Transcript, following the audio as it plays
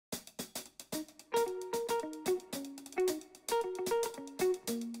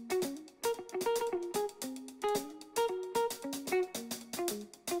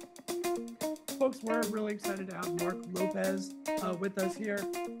we're really excited to have Mark Lopez with us here.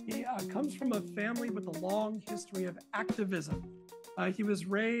 He comes from a family with a long history of activism. He was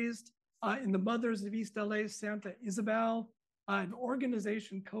raised in the Mothers of East LA Santa Isabel, an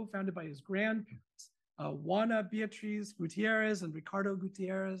organization co-founded by his grandparents, Juana Beatriz Gutierrez and Ricardo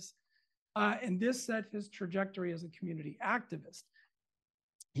Gutierrez. And this set his trajectory as a community activist.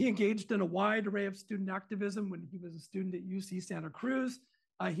 He engaged in a wide array of student activism when he was a student at UC Santa Cruz.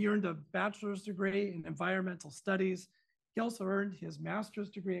 He earned a bachelor's degree in environmental studies. He also earned his master's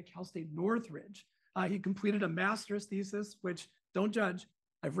degree at Cal State Northridge. He completed a master's thesis, which, don't judge,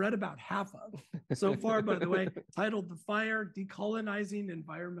 I've read about half of so far, by the way, titled The Fire, Decolonizing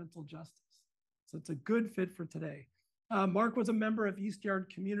Environmental Justice. So it's a good fit for today. Mark was a member of East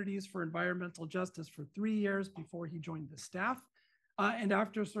Yard Communities for Environmental Justice for 3 years before he joined the staff. And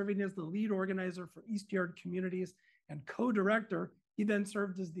after serving as the lead organizer for East Yard Communities and co-director, he then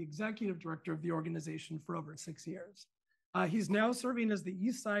served as the executive director of the organization for over 6 years. He's now serving as the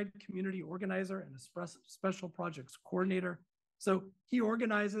East Side community organizer and a special projects coordinator. So he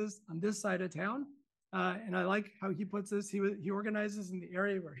organizes on this side of town. And I like how he puts this. He organizes in the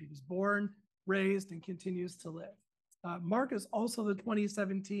area where he was born, raised, and continues to live. Mark is also the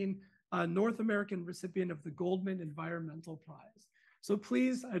 2017 North American recipient of the Goldman Environmental Prize. So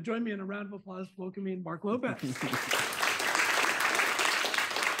please join me in a round of applause welcoming Mark Lopez.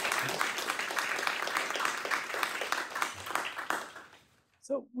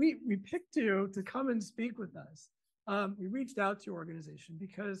 So we picked you to come and speak with us. We reached out to your organization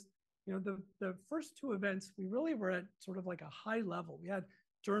because the first two events, we really were at sort of like a high level. We had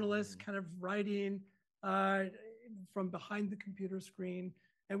journalists kind of writing from behind the computer screen.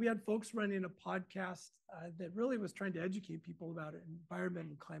 And we had folks running a podcast that really was trying to educate people about environment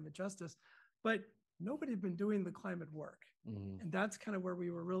and climate justice, but nobody had been doing the climate work. And that's kind of where we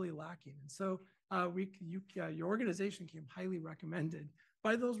were really lacking. And so your organization came highly recommended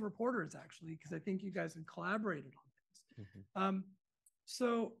by those reporters, actually, because I think you guys had collaborated on this.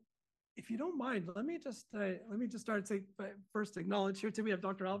 So if you don't mind, let me just start and say, first acknowledge here today we have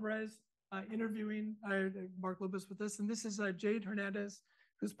Dr. Alvarez interviewing Mark Lopez with us. And this is Jade Hernandez,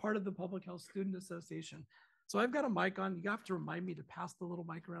 who's part of the Public Health Student Association. So I've got a mic on. You have to remind me to pass the little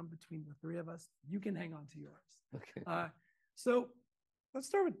mic around between the three of us. You can hang on to yours. Okay. So let's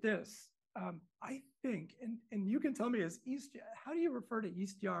start with this. I think, and you can tell me, how do you refer to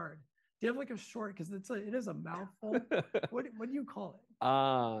East Yard? Do you have like a short, because it is a mouthful. What do you call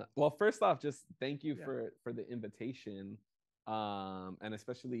it? Well, first off, just thank you for the invitation. And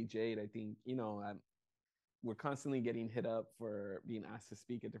especially Jade, I think, we're constantly getting hit up for being asked to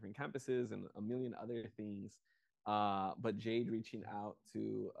speak at different campuses and a million other things. But Jade reaching out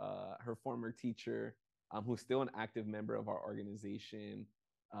to her former teacher, who's still an active member of our organization,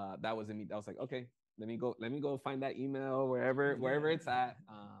 that was in me. I was like, okay, let me go find that email wherever it's at,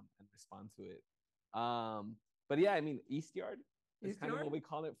 and respond to it. But yeah, I mean, East Yard is kind of what we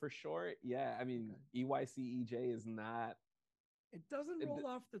call it for short. Yeah, I mean, EYCEJ is not. It doesn't roll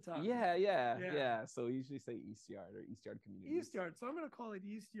off the tongue. Yeah. So we usually say East Yard or East Yard Community. East Yard. So I'm going to call it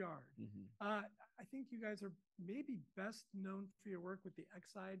East Yard. I think you guys are maybe best known for your work with the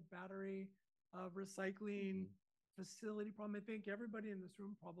Exide battery recycling facility problem. I think everybody in this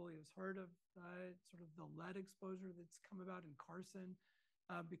room probably has heard of sort of the lead exposure that's come about in Carson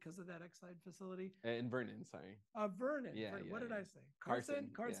because of that Exide facility. In Vernon, sorry. Vernon. Yeah, Vernon. What did I say? Carson.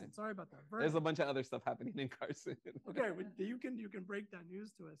 Yeah. Sorry about that. Vernon. There's a bunch of other stuff happening in Carson. Okay, you can break that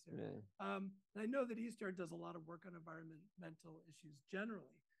news to us here. Yeah. And I know that East Yard does a lot of work on environmental issues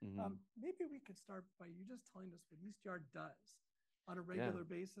generally. Maybe we could start by you just telling us what East Yard does on a regular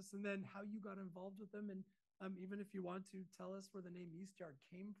basis, and then how you got involved with them, and even if you want to tell us where the name East Yard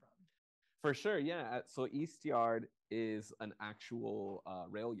came from. For sure, yeah. So East Yard is an actual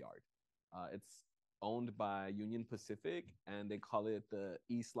rail yard. It's owned by Union Pacific, and they call it the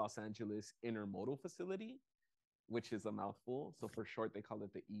East Los Angeles Intermodal Facility, which is a mouthful. So for short, they call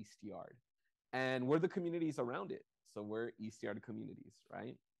it the East Yard. And we're the communities around it. So we're East Yard communities,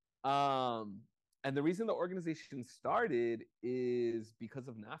 right? And the reason the organization started is because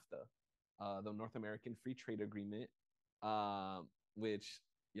of NAFTA, the North American Free Trade Agreement, which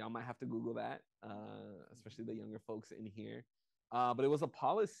y'all might have to Google that, especially the younger folks in here. But it was a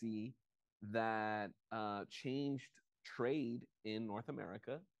policy that changed trade in North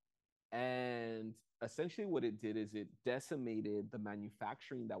America. And essentially what it did is it decimated the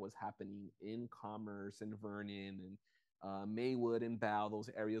manufacturing that was happening in Commerce and Vernon and Maywood and Bow, those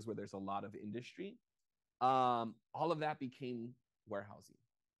areas where there's a lot of industry. All of that became warehousing.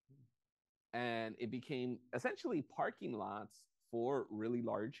 And it became essentially parking lots for really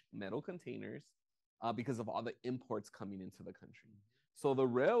large metal containers because of all the imports coming into the country. So the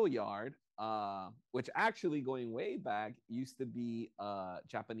rail yard, which actually going way back used to be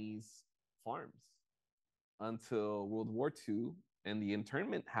Japanese farms until World War II, and the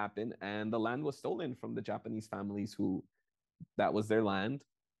internment happened, and the land was stolen from the Japanese families who that was their land,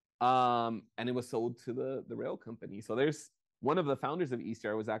 and it was sold to the rail company. So there's one of the founders of East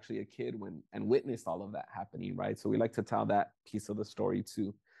Yard was actually a kid when and witnessed all of that happening, right? So we like to tell that piece of the story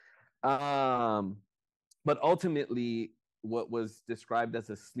too. But ultimately, what was described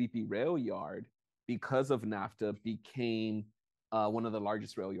as a sleepy rail yard because of NAFTA became one of the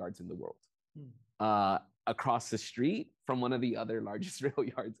largest rail yards in the world. Across the street from one of the other largest rail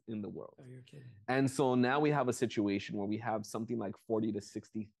yards in the world. Oh, you're kidding. And so now we have a situation where we have something like 40 to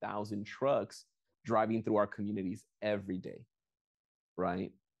 60,000 trucks driving through our communities every day,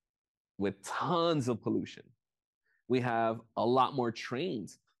 right? With tons of pollution. We have a lot more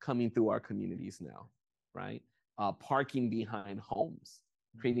trains coming through our communities now, right? Parking behind homes,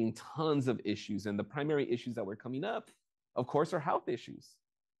 creating tons of issues. And the primary issues that were coming up, of course, are health issues,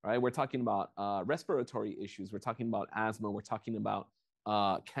 right? We're talking about respiratory issues. We're talking about asthma. We're talking about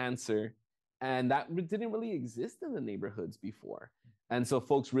cancer. And that didn't really exist in the neighborhoods before. And so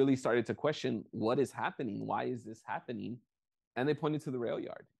folks really started to question, what is happening? Why is this happening? And they pointed to the rail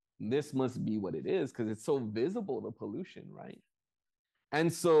yard. This must be what it is because it's so visible, the pollution, right?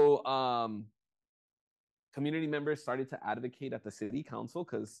 And so community members started to advocate at the city council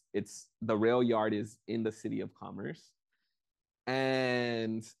because the rail yard is in the city of Commerce.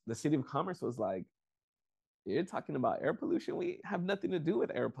 And the city of Commerce was like, you're talking about air pollution? We have nothing to do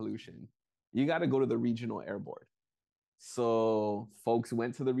with air pollution. You got to go to the regional air board. So folks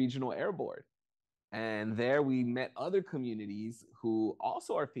went to the regional air board. And there we met other communities who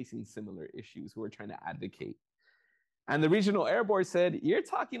also are facing similar issues, who are trying to advocate. And the regional air board said, you're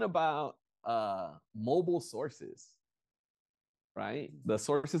talking about mobile sources, right? The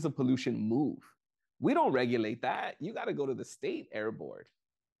sources of pollution move. We don't regulate that. You got to go to the state air board.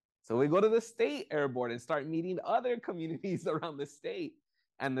 So we go to the state air board and start meeting other communities around the state.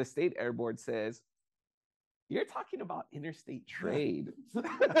 And the state air board says, you're talking about interstate trade.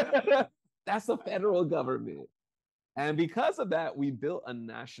 That's the federal government. And because of that, we built a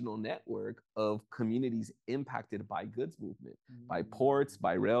national network of communities impacted by goods movement, by ports,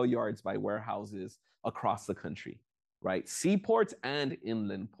 by rail yards, by warehouses across the country, right? Seaports and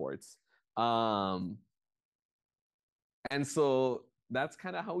inland ports. And so that's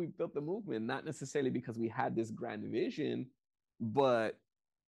kind of how we built the movement, not necessarily because we had this grand vision, but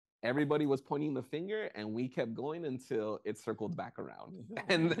everybody was pointing the finger and we kept going until it circled back around.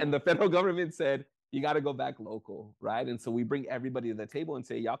 And the federal government said, you got to go back local, right? And so we bring everybody to the table and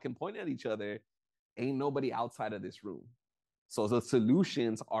say, y'all can point at each other. Ain't nobody outside of this room. So the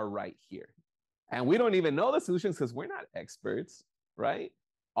solutions are right here. And we don't even know the solutions because we're not experts, right?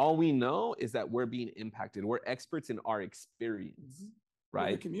 All we know is that we're being impacted. We're experts in our experience,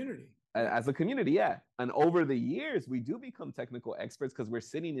 right? The community. As a community, yeah. And over the years, we do become technical experts because we're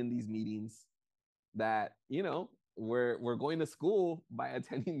sitting in these meetings that, you know, we're going to school by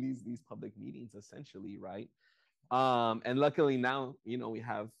attending these public meetings, essentially, right? And luckily now, you know, we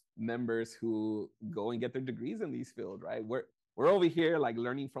have members who go and get their degrees in these fields, right? We're over here like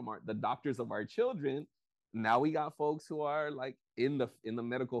learning from the doctors of our children. Now we got folks who are like in the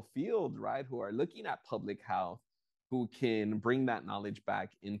medical field, right? Who are looking at public health, who can bring that knowledge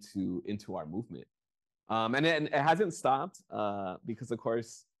back into our movement. And it hasn't stopped because, of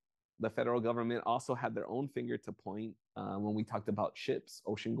course, the federal government also had their own finger to point when we talked about ships,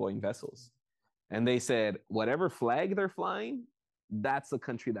 ocean-going vessels. And they said, whatever flag they're flying, that's the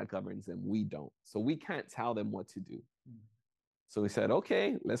country that governs them. We don't. So we can't tell them what to do. So we said,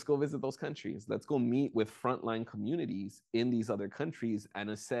 okay, let's go visit those countries. Let's go meet with frontline communities in these other countries and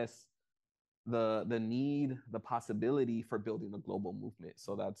assess the need, the possibility for building a global movement.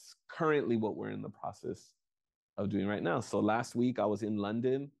 So that's currently what we're in the process of doing right now. So last week I was in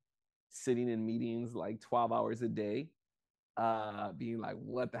London, sitting in meetings like 12 hours a day, being like,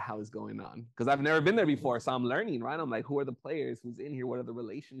 what the hell is going on? Because I've never been there before. So I'm learning, right? I'm like, who are the players? Who's in here? What are the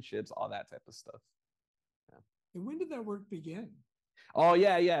relationships? All that type of stuff. Yeah. And when did that work begin? Oh,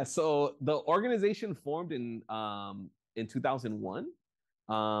 yeah. So the organization formed in 2001.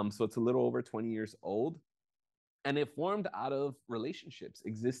 So it's a little over 20 years old. And it formed out of relationships,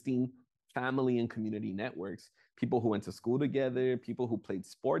 existing family and community networks, people who went to school together, people who played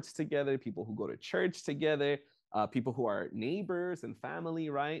sports together, people who go to church together, people who are neighbors and family,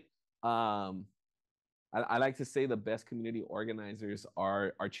 right? I like to say the best community organizers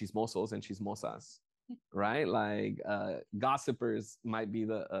are chismosos and chismosas, right? Like gossipers might be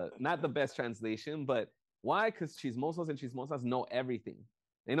the not the best translation, but why? Because chismosos and chismosas know everything.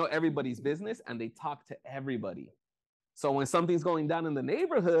 They know everybody's business and they talk to everybody. So when something's going down in the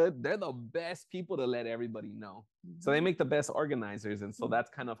neighborhood, they're the best people to let everybody know. So they make the best organizers. And so that's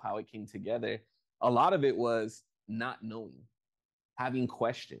kind of how it came together. A lot of it was not knowing, having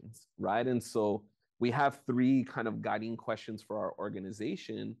questions, right? And so we have three kind of guiding questions for our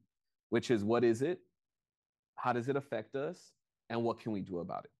organization, which is what is it? How does it affect us? And what can we do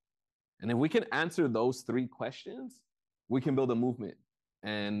about it? And if we can answer those three questions, we can build a movement.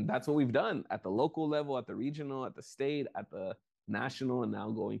 And that's what we've done at the local level, at the regional, at the state, at the national, and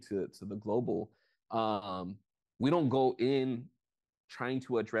now going to the global. We don't go in trying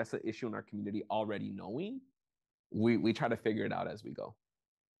to address an issue in our community already knowing. We try to figure it out as we go.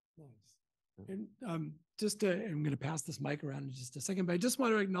 Nice. And I'm going to pass this mic around in just a second, but I just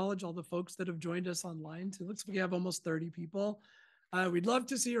want to acknowledge all the folks that have joined us online too. Looks like we have almost 30 people. We'd love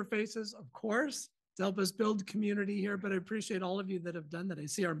to see your faces, of course, to help us build community here, but I appreciate all of you that have done that. I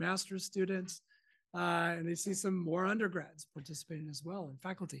see our master's students, and I see some more undergrads participating as well, and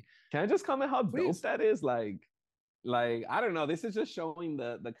faculty. Can I just comment how dope that is? Like, I don't know, this is just showing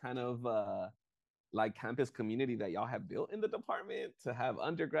the kind of like campus community that y'all have built in the department, to have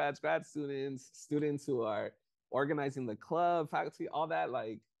undergrads, grad students who are organizing the club, faculty, all that,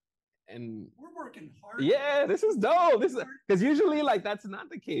 like, and we're working hard. Yeah, this is dope. This is because usually like that's not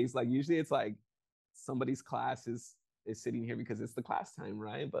the case. Like usually it's like somebody's class is sitting here because it's the class time,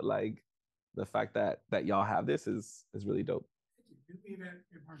 right? But like the fact that y'all have this is really dope. We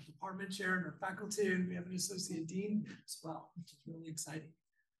have our department chair and our faculty, and we have an associate dean as well, which is really exciting.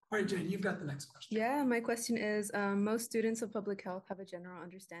 All right, Jade, you've got the next question. Yeah, my question is, most students of public health have a general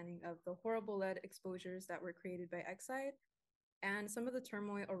understanding of the horrible lead exposures that were created by Exide and some of the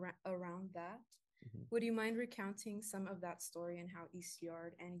turmoil around that. Mm-hmm. Would you mind recounting some of that story and how East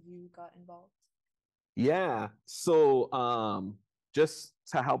Yard and you got involved? Yeah, so just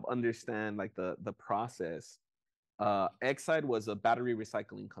to help understand like the process, Exide was a battery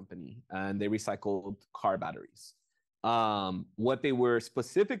recycling company, and they recycled car batteries. What they were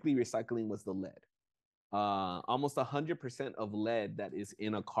specifically recycling was the lead. Almost 100% of lead that is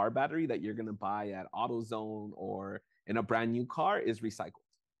in a car battery that you're gonna buy at AutoZone or in a brand new car is recycled,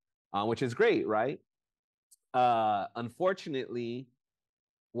 which is great, right? Unfortunately,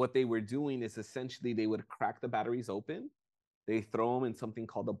 what they were doing is essentially they would crack the batteries open, they throw them in something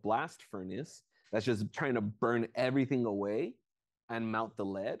called a blast furnace that's just trying to burn everything away and melt the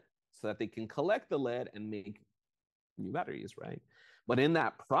lead so that they can collect the lead and make new batteries, right? But in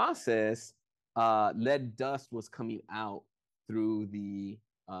that process, lead dust was coming out through the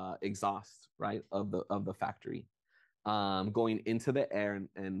exhaust, right, of the factory, going into the air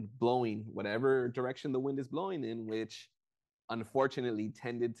and blowing whatever direction the wind is blowing in, which unfortunately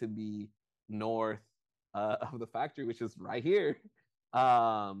tended to be north of the factory, which is right here.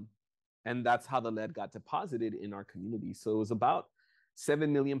 And that's how the lead got deposited in our community. So it was about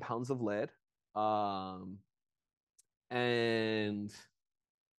 7 million pounds of lead. And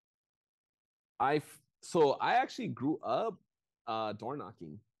I actually grew up door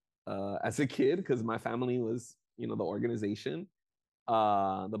knocking as a kid because my family was, the organization,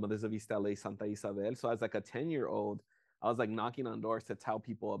 the Mothers of East LA, Santa Isabel. So as like a 10-year-old, I was like knocking on doors to tell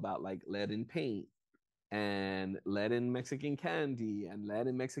people about like lead in paint and lead in Mexican candy and lead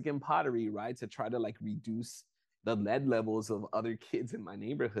in Mexican pottery, right? To try to like reduce the lead levels of other kids in my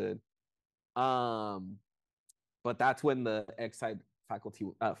neighborhood. But that's when the Exide faculty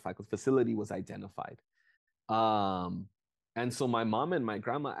facility was identified. And so my mom and my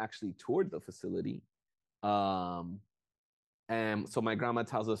grandma actually toured the facility. And so my grandma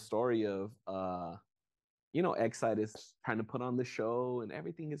tells a story of, Exide is trying to put on the show and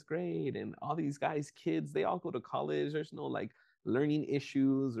everything is great. And all these guys, kids, they all go to college. There's no like learning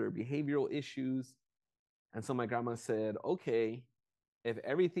issues or behavioral issues. And so my grandma said, okay, if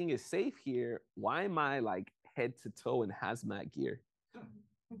everything is safe here, why am I like head to toe in hazmat gear?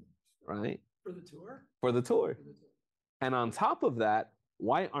 Right? For the tour? For the tour. And on top of that,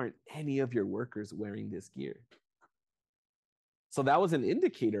 why aren't any of your workers wearing this gear? So that was an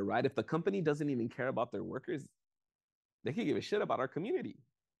indicator, right? If the company doesn't even care about their workers, they could give a shit about our community,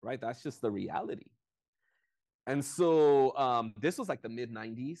 right? That's just the reality. And so this was like the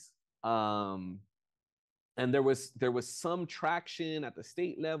mid-90s. And there was some traction at the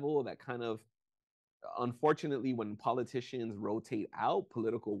state level that kind of, unfortunately, when politicians rotate out,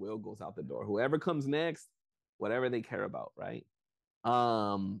 political will goes out the door. Whoever comes next, whatever they care about, right?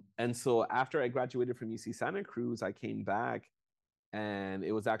 And so after I graduated from UC Santa Cruz, I came back And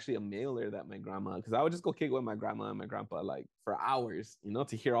it was actually a mailer that my grandma, because I would just go kick with my grandma and my grandpa like for hours,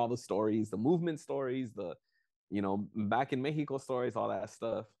 to hear all the stories, the movement stories, the, back in Mexico stories, all that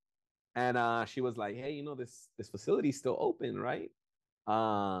stuff. And she was like, hey, this facility's still open, right?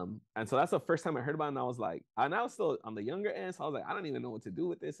 And so that's the first time I heard about it. And I was like, and I was still on the younger end. So I was like, I don't even know what to do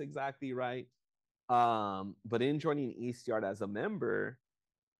with this exactly, right? But in joining East Yard as a member,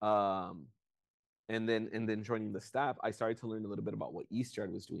 and then joining the staff, I started to learn a little bit about what East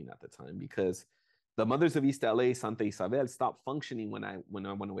Yard was doing at the time, because the Mothers of East LA, Santa Isabel, stopped functioning when I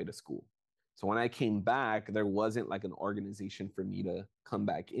went away to school. So when I came back, there wasn't like an organization for me to come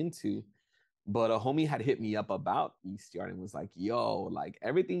back into. But a homie had hit me up about East Yard and was like, yo, like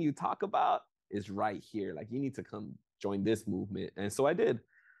everything you talk about is right here. Like you need to come join this movement. And so I did.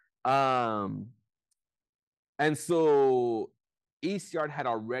 And so East Yard had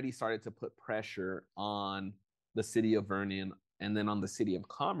already started to put pressure on the city of Vernon and then on the city of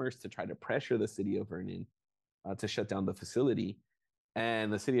Commerce to try to pressure the city of Vernon to shut down the facility.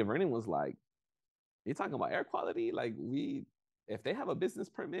 And the city of Vernon was like, you're talking about air quality? Like if they have a business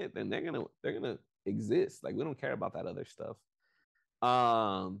permit, then they're gonna exist. Like we don't care about that other stuff.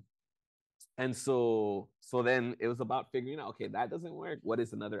 And so then it was about figuring out, okay, that doesn't work. What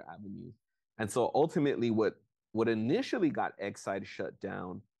is another avenue? And so ultimately what initially got Exide shut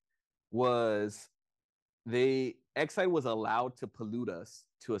down was Exide was allowed to pollute us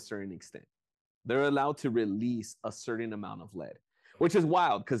to a certain extent. They're allowed to release a certain amount of lead, which is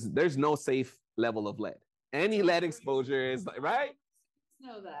wild because there's no safe level of lead. Any lead exposure is right.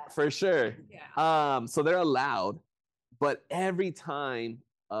 Know that for sure. Yeah. So they're allowed, but every time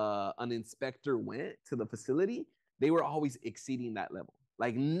an inspector went to the facility, they were always exceeding that level.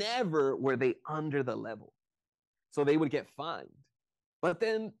 Like never were they under the level. So they would get fined, but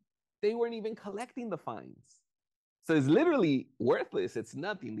then they weren't even collecting the fines. So it's literally worthless. It's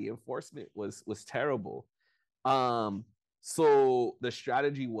nothing. The enforcement was terrible. So the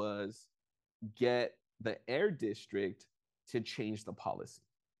strategy was get the air district to change the policy,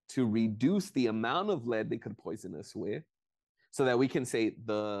 to reduce the amount of lead they could poison us with, so that we can say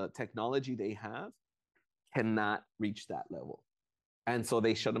the technology they have cannot reach that level. And so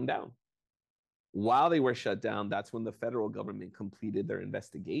they shut them down. While they were shut down, that's when the federal government completed their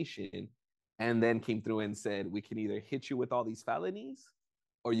investigation and then came through and said, we can either hit you with all these felonies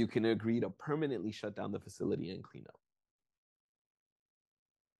or you can agree to permanently shut down the facility and clean up.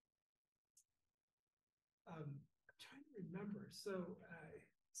 I'm trying to remember.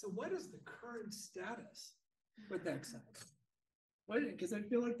 So what is the current status with Exide? Because I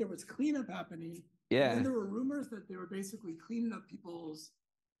feel like there was cleanup happening. Yeah. And then there were rumors that they were basically cleaning up people's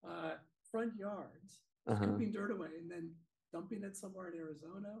front yards, scooping dirt away, and then dumping it somewhere in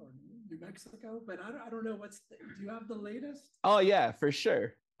Arizona or New Mexico. But I don't know do you have the latest? Oh yeah, for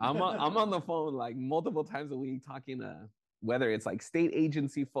sure. I'm on the phone like multiple times a week talking to whether it's like state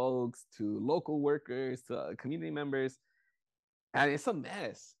agency folks to local workers to community members, and it's a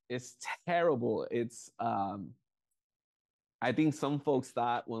mess. It's terrible. It's I think some folks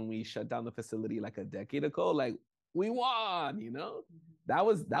thought when we shut down the facility like a decade ago, like we won, that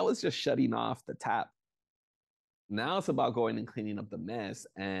was just shutting off the tap. Now it's about going and cleaning up the mess,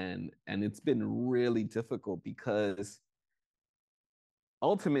 and it's been really difficult because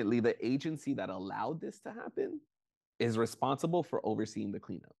ultimately the agency that allowed this to happen is responsible for overseeing the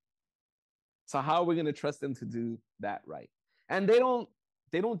cleanup. So how are we going to trust them to do that right? And they don't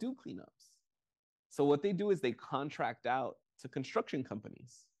do cleanups. So what they do is they contract out to construction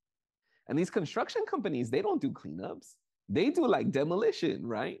companies. And these construction companies, they don't do cleanups. They do like demolition,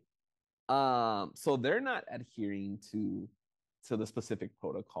 right? So they're not adhering to the specific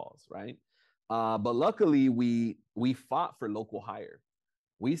protocols, right? But luckily, we fought for local hire.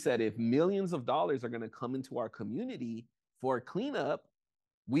 We said if millions of dollars are going to come into our community for cleanup,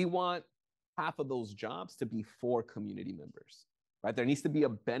 we want half of those jobs to be for community members, right? There needs to be a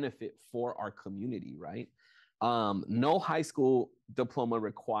benefit for our community, right? No high school diploma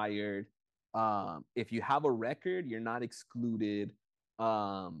required. If you have a record, you're not excluded.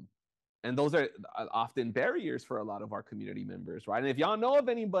 And those are often barriers for a lot of our community members, right? And if y'all know of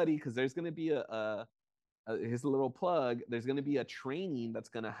anybody, because there's going to be here's a little plug, there's going to be a training that's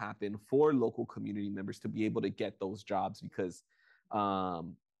going to happen for local community members to be able to get those jobs, because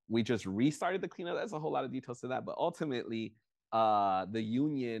we just restarted the cleanup. There's a whole lot of details to that, but ultimately, the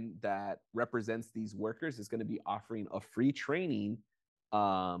union that represents these workers is going to be offering a free training.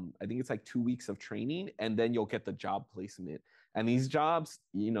 I think it's like 2 weeks of training, and then you'll get the job placement. And these jobs,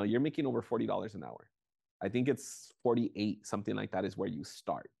 you're making over $40 an hour. I think it's 48, something like that is where you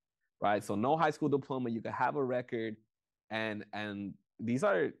start, right? So no high school diploma, you can have a record, and these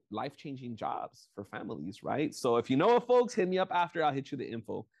are life-changing jobs for families, right? So if you know of folks, hit me up after. I'll hit you the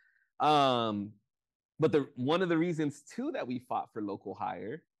info. But one of the reasons too that we fought for local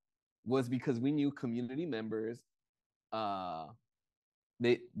hire was because we knew community members,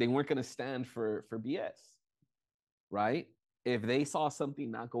 they weren't going to stand for BS, right? If they saw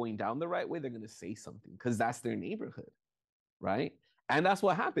something not going down the right way, they're going to say something because that's their neighborhood, right? And that's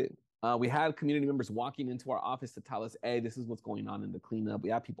what happened. We had community members walking into our office to tell us, hey, this is what's going on in the cleanup. We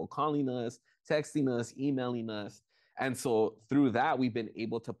have people calling us, texting us, emailing us. And so through that, we've been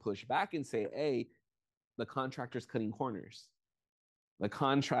able to push back and say, hey, the contractor's cutting corners. The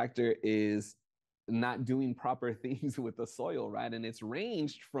contractor is not doing proper things with the soil, right? And it's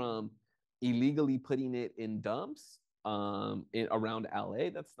ranged from illegally putting it in dumps around LA,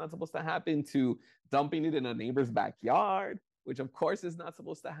 that's not supposed to happen, to dumping it in a neighbor's backyard, which of course is not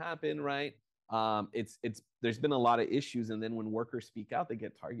supposed to happen, right? There's been a lot of issues, and then when workers speak out, they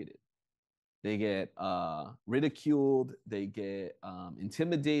get targeted. They get ridiculed, they get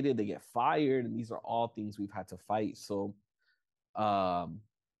intimidated, they get fired, and these are all things we've had to fight. So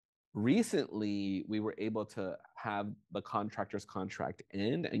recently, we were able to have the contractor's contract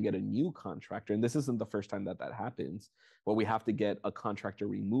end and get a new contractor. And this isn't the first time that happens, but we have to get a contractor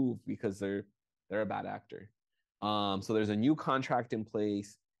removed because they're a bad actor. So there's a new contract in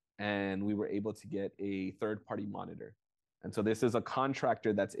place, and we were able to get a third-party monitor. And so this is a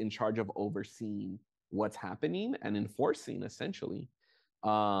contractor that's in charge of overseeing what's happening and enforcing, essentially.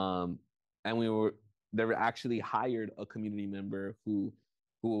 And they were actually hired a community member who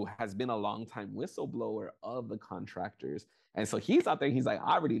has been a longtime whistleblower of the contractors. And so he's out there, he's like,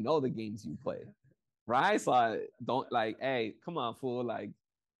 I already know the games you play, right? So I don't hey, come on, fool. Like,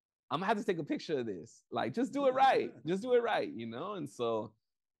 I'm gonna have to take a picture of this. Like, just do it right. Just do it right, you know? And so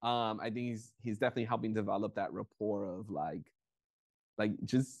I think he's definitely helping develop that rapport of like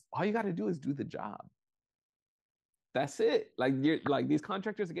just all you gotta do is do the job. That's it. Like, these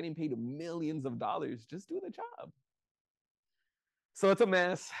contractors are getting paid millions of dollars. Just do the job. So it's a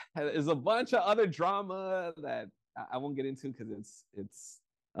mess. There's a bunch of other drama that I won't get into because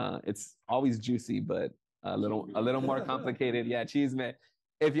it's always juicy, but a little more complicated. Yeah, cheese man.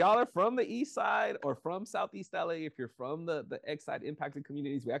 If y'all are from the East Side or from Southeast LA, if you're from the X side impacted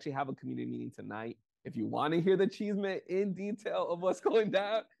communities, we actually have a community meeting tonight. If you want to hear the cheese man in detail of what's going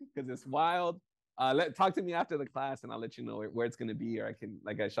down, because it's wild, talk to me after the class and I'll let you know where it's going to be, or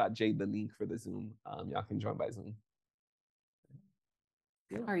I shot Jade the link for the Zoom. Y'all can join by Zoom.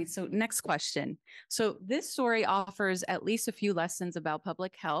 Yeah. All right, so next question. So this story offers at least a few lessons about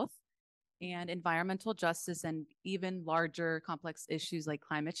public health and environmental justice and even larger complex issues like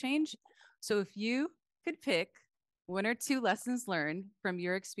climate change. So if you could pick one or two lessons learned from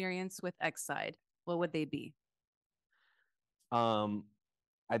your experience with X-Side, what would they be? I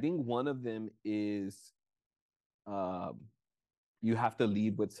think one of them is you have to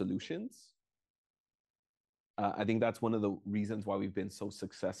lead with solutions. I think that's one of the reasons why we've been so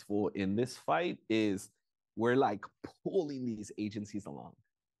successful in this fight is we're like pulling these agencies along.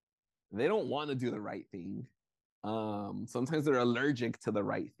 They don't want to do the right thing. Sometimes they're allergic to the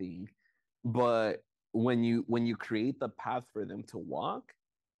right thing. But when you create the path for them to walk,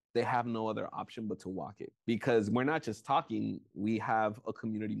 they have no other option but to walk it. Because we're not just talking, we have a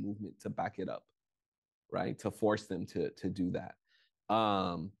community movement to back it up, right? To force them to do that.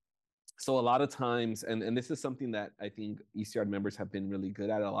 So a lot of times, and this is something that I think ECR members have been really good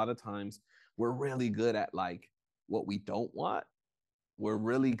at, a lot of times we're really good at like what we don't want. We're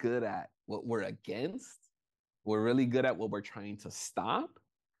really good at what we're against. We're really good at what we're trying to stop.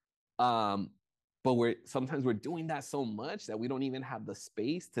 But sometimes we're doing that so much that we don't even have the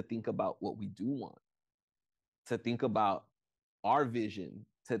space to think about what we do want, to think about our vision,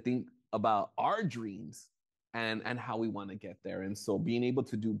 to think about our dreams, and how we want to get there. And so being able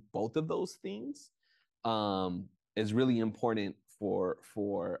to do both of those things is really important for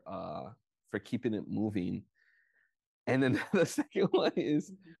keeping it moving. And then the second one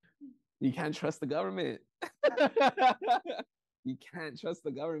is you can't trust the government. You can't trust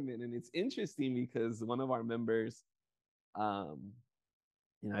the government. And it's interesting because one of our members, I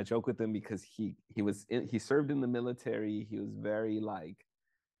joke with him because he served in the military. He was very like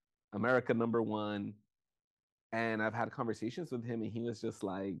America number one. And I've had conversations with him, and he was just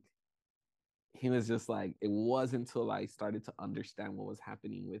like, it wasn't until I started to understand what was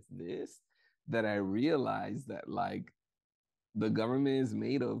happening with this that I realized that like the government is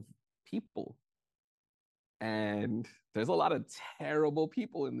made of people. And there's a lot of terrible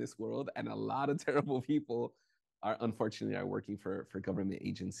people in this world, and a lot of terrible people unfortunately are working for government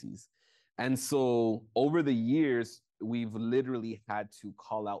agencies. And so over the years, we've literally had to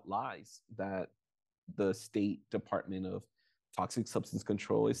call out lies that the State Department of Toxic Substance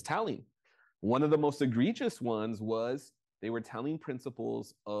Control is telling. One of the most egregious ones was they were telling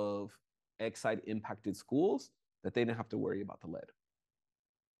principals of Exide impacted schools that they didn't have to worry about the lead.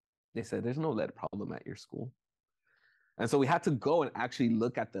 They said, there's no lead problem at your school. And so we had to go and actually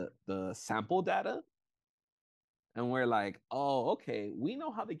look at the sample data. And we're like, oh, okay, we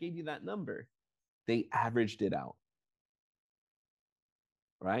know how they gave you that number. They averaged it out.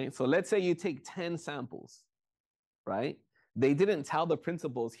 Right? So let's say you take 10 samples, right? They didn't tell the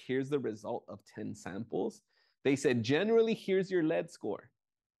principals, here's the result of 10 samples. They said, generally, here's your lead score.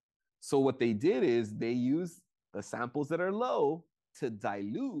 So what they did is they used the samples that are low to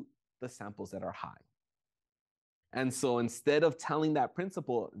dilute the samples that are high. And so instead of telling that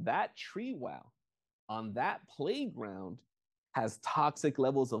principal, that tree well on that playground has toxic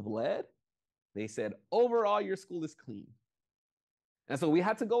levels of lead, they said, overall, your school is clean. And so we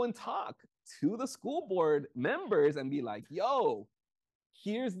had to go and talk to the school board members and be like, yo,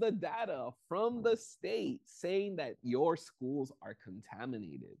 here's the data from the state saying that your schools are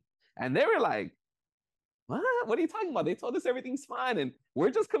contaminated. And they were like, what? What are you talking about? They told us everything's fine. And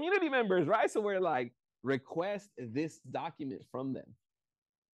we're just community members, right? So we're like, request this document from them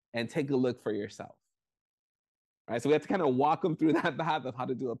and take a look for yourself. Right? So we had to kind of walk them through that path of how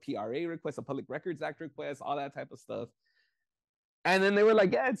to do a PRA request, a Public Records Act request, all that type of stuff. And then they were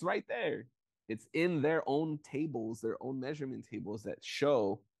like, yeah, it's right there. It's in their own tables, their own measurement tables that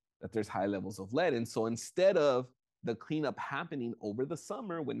show that there's high levels of lead. And so instead of the cleanup happening over the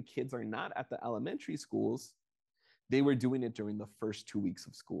summer when kids are not at the elementary schools, they were doing it during the first 2 weeks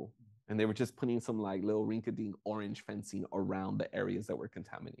of school. And they were just putting some like little rinky-dink orange fencing around the areas that were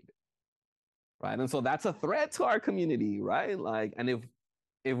contaminated. Right? And so that's a threat to our community, right? Like, and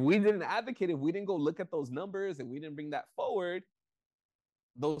if we didn't advocate, if we didn't go look at those numbers and we didn't bring that forward,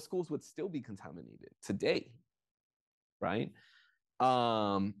 those schools would still be contaminated today, right?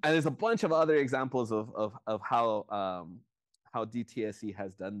 And there's a bunch of other examples of how DTSC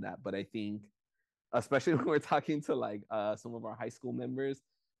has done that. But I think, especially when we're talking to like some of our high school members,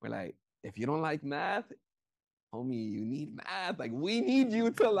 we're like, if you don't like math, homie, you need math. Like, we need you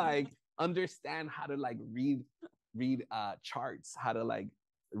to like understand how to like read charts, how to like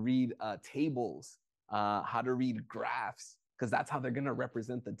read tables, how to read graphs, because that's how they're going to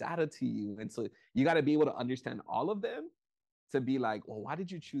represent the data to you. And so you got to be able to understand all of them to be like, well, why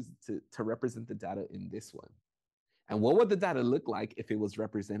did you choose to represent the data in this one? And what would the data look like if it was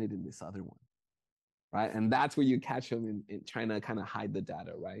represented in this other one? Right? And that's where you catch them in trying to kind of hide the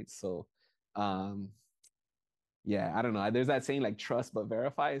data, right? So, yeah, I don't know. There's that saying like trust but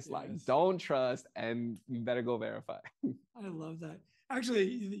verify. It's like, don't trust and you better go verify. I love that. Actually,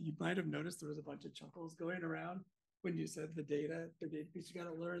 you might have noticed there was a bunch of chuckles going around when you said the data because you got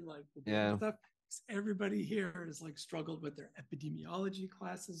to learn like the data stuff. Everybody here has like struggled with their epidemiology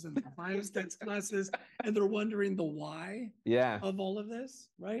classes and their biostats classes, and they're wondering the why of all of this,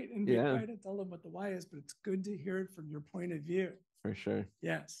 right? And we try to tell them what the why is, but it's good to hear it from your point of view. For sure.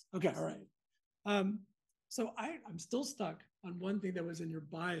 Yes. Okay. All right. So I'm still stuck on one thing that was in your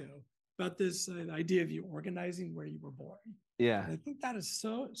bio about this idea of you organizing where you were born. Yeah. And I think that is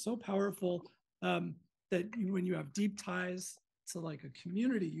so powerful that when you have deep ties to like a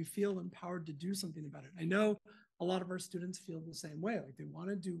community, you feel empowered to do something about it. I know a lot of our students feel the same way. Like they want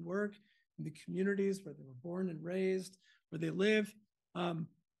to do work in the communities where they were born and raised, where they live.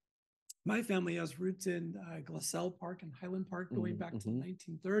 My family has roots in Glassell Park and Highland Park going back to the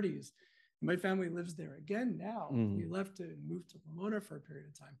 1930s. My family lives there again now. We left and moved to Pomona for a period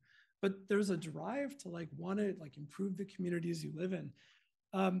of time. But there's a drive to like want to like improve the communities you live in.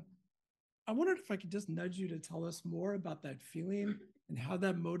 I wondered if I could just nudge you to tell us more about that feeling and how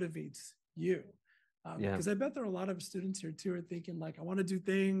that motivates you. Because I bet there are a lot of students here too are thinking like, I want to do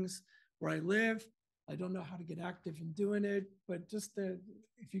things where I live. I don't know how to get active in doing it, but just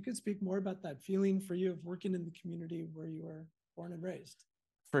if you could speak more about that feeling for you of working in the community where you were born and raised.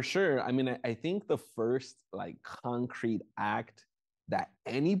 For sure. I mean, I think the first like concrete act that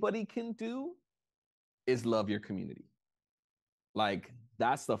anybody can do is love your community. Like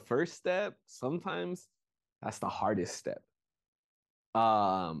that's the first step. Sometimes that's the hardest step.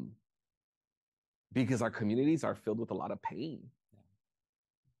 Because our communities are filled with a lot of pain.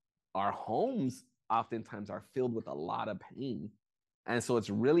 Our homes oftentimes are filled with a lot of pain. And so it's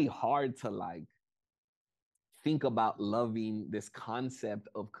really hard to like think about loving this concept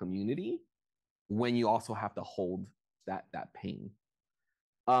of community when you also have to hold that pain.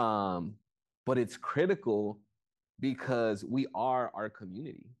 But it's critical because we are our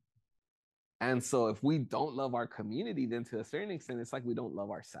community. And so if we don't love our community, then to a certain extent, it's like we don't love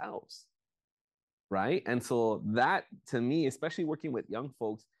ourselves. Right. And so that, to me, especially working with young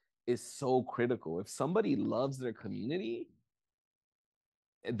folks, is so critical. If somebody loves their community,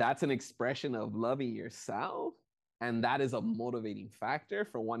 that's an expression of loving yourself. And that is a motivating factor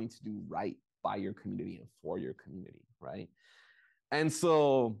for wanting to do right by your community and for your community. Right. And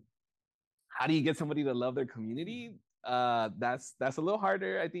so how do you get somebody to love their community? That's a little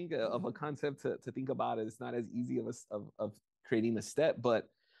harder, I think, of a concept to think about it. It's not as easy of creating a step, but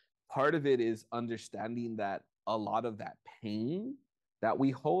part of it is understanding that a lot of that pain that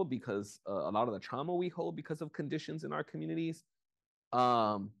we hold, because a lot of the trauma we hold because of conditions in our communities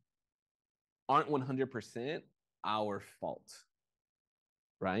aren't 100% our fault,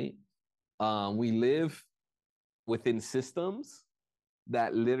 right? We live within systems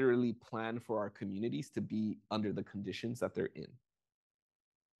that literally plan for our communities to be under the conditions that they're in,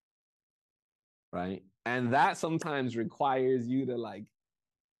 right? And that sometimes requires you to like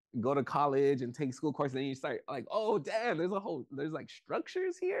go to college and take school courses, and then you start like, oh damn, there's like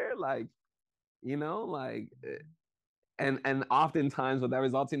structures here, like, you know, like, and oftentimes what that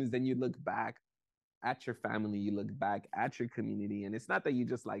results in is then you look back at your family, you look back at your community, and it's not that you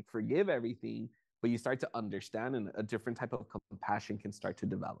just like forgive everything, but you start to understand, and a different type of compassion can start to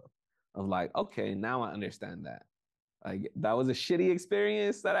develop of like, okay, now I understand that. Like, that was a shitty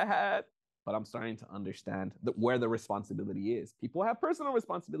experience that I had, but I'm starting to understand where the responsibility is. People have personal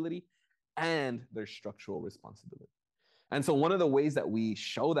responsibility and there's structural responsibility. And so one of the ways that we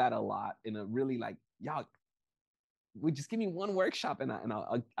show that a lot in a really like, y'all, we just give me one workshop and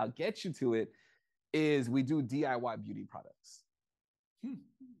I'll get you to it, is we do DIY beauty products.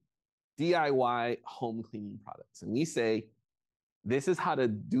 DIY home cleaning products. And we say, this is how to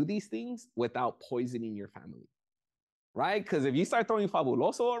do these things without poisoning your family, right? Because if you start throwing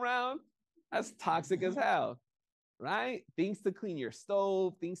fabuloso around, that's toxic as hell, right? Things to clean your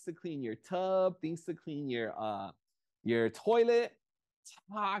stove, things to clean your tub, things to clean your toilet,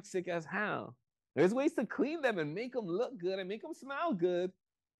 toxic as hell. There's ways to clean them and make them look good and make them smell good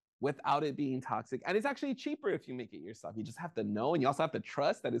without it being toxic. And it's actually cheaper if you make it yourself. You just have to know, and you also have to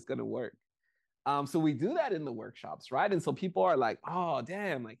trust that it's going to work. So we do that in the workshops, right? And so people are like, oh,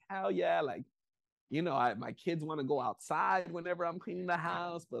 damn, like, hell yeah. Like, you know, my kids want to go outside whenever I'm cleaning the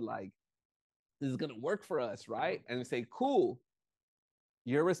house, but like, this is going to work for us, right? And we say, cool,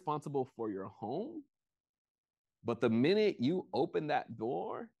 you're responsible for your home. But the minute you open that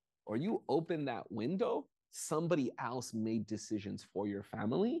door or you open that window, somebody else made decisions for your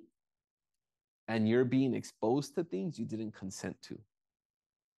family, and you're being exposed to things you didn't consent to.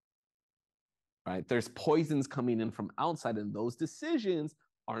 Right? There's poisons coming in from outside, and those decisions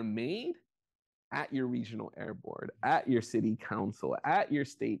are made at your regional air board, at your city council, at your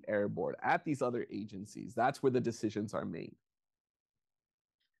state air board, at these other agencies. That's where the decisions are made.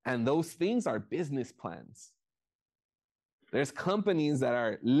 And those things are business plans. There's companies that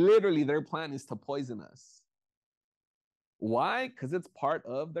are literally, their plan is to poison us. Why? Because it's part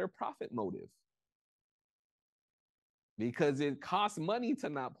of their profit motive. Because it costs money to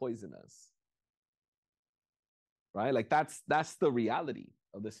not poison us. Right? Like that's the reality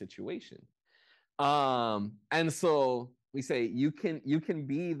of the situation. And so we say you can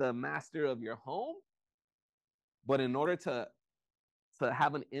be the master of your home, but in order to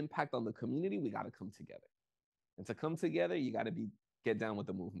have an impact on the community, we got to come together. And to come together, you got to get down with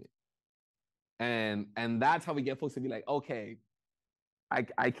the movement. And that's how we get folks to be like, okay,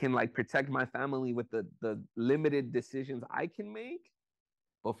 I can like protect my family with the limited decisions I can make.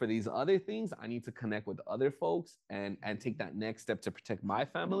 But for these other things, I need to connect with other folks and take that next step to protect my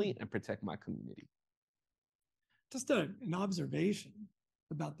family and protect my community. Just an observation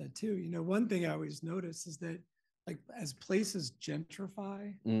about that too. You know, one thing I always notice is that like as places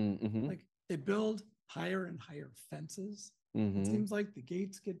gentrify, like they build higher and higher fences. It seems like the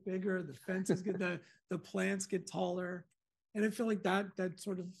gates get bigger, the fences get the plants get taller. And I feel like that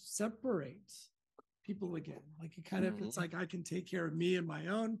sort of separates people again. Like it kind of, it's like I can take care of me and my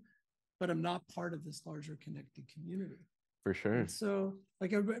own, but I'm not part of this larger connected community. For sure. And so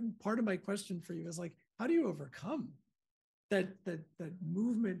like part of my question for you is like, how do you overcome that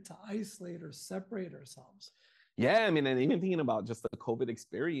movement to isolate or separate ourselves? Yeah, I mean, and even thinking about just the COVID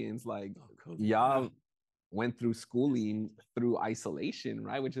experience, like y'all went through schooling through isolation,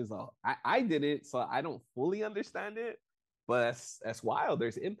 right? Which is I did it, so I don't fully understand it, but that's wild.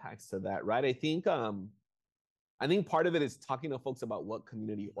 There's impacts to that, right? I think part of it is talking to folks about what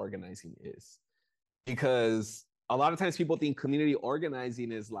community organizing is, because a lot of times people think community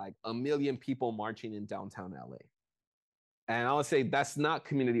organizing is like 1 million people marching in downtown LA. And I would say that's not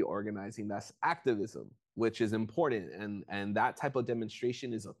community organizing, that's activism, which is important. And that type of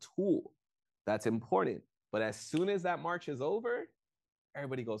demonstration is a tool that's important. But as soon as that march is over,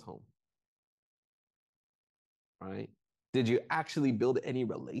 everybody goes home. Right? Did you actually build any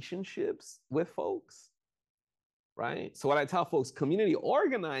relationships with folks? Right? So what I tell folks, community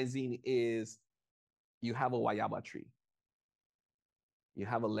organizing is you have a guayaba tree. You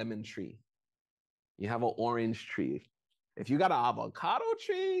have a lemon tree. You have an orange tree. If you got an avocado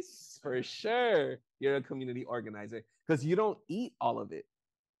tree, for sure, you're a community organizer because you don't eat all of it,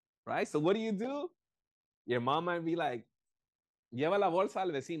 right? So what do? Your mom might be like, lleva la bolsa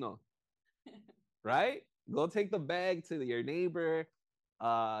al vecino, right? Go take the bag to your neighbor.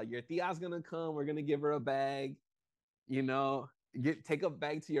 Your tia's gonna come. We're gonna give her a bag. You know, take a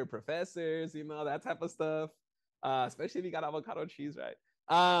bag to your professors. You know, that type of stuff. Especially if you got avocado trees, right?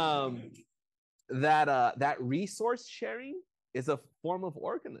 That resource sharing is a form of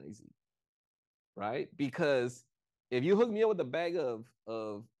organizing, right? Because if you hook me up with a bag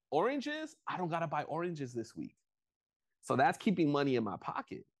of oranges, I don't gotta buy oranges this week. So that's keeping money in my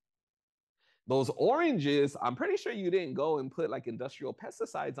pocket. Those oranges, I'm pretty sure you didn't go and put like industrial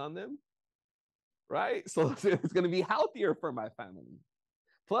pesticides on them, right? So it's gonna be healthier for my family.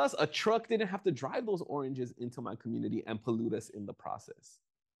 Plus, a truck didn't have to drive those oranges into my community and pollute us in the process.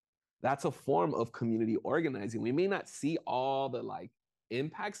 That's a form of community organizing. We may not see all the like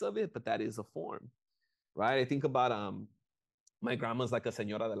impacts of it, but that is a form, right? I think about my grandma's like a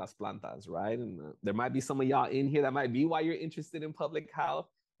señora de las plantas, right? And there might be some of y'all in here that might be why you're interested in public health,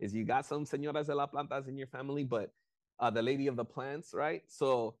 is you got some señoras de las plantas in your family, but the lady of the plants, right?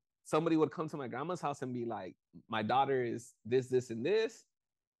 So somebody would come to my grandma's house and be like, my daughter is this, this, and this.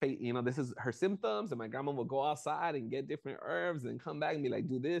 You know, this is her symptoms. And my grandma would go outside and get different herbs and come back and be like,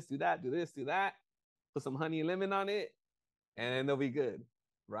 do this, do that, do this, do that. Put some honey and lemon on it, and then they'll be good,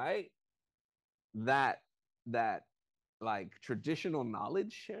 right? That like traditional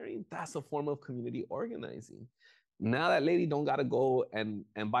knowledge sharing, that's a form of community organizing. Now that lady don't gotta go and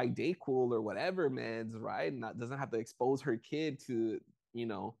buy Dayquil or whatever meds, right? And doesn't have to expose her kid to, you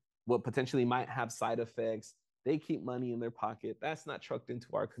know, what potentially might have side effects. They keep money in their pocket. That's not trucked into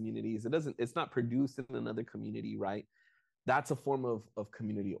our communities. It's not produced in another community, right? That's a form of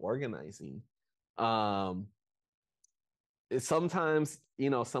community organizing. Sometimes,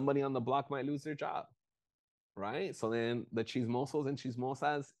 you know, somebody on the block might lose their job, right? So then the chismosos and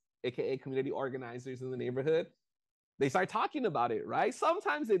chismosas, aka community organizers in the neighborhood, they start talking about it, right?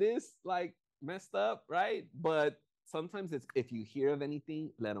 Sometimes it is like messed up, right? But sometimes it's, if you hear of anything,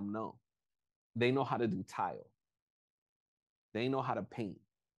 let them know. They know how to do tile. They know how to paint.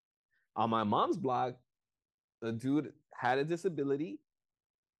 On my mom's block, the dude had a disability,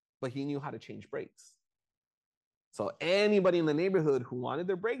 but he knew how to change brakes. So anybody in the neighborhood who wanted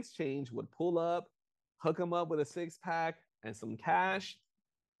their brakes changed would pull up, hook them up with a 6-pack and some cash,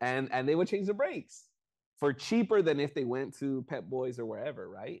 and they would change the brakes for cheaper than if they went to Pep Boys or wherever,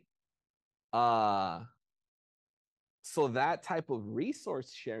 right? So that type of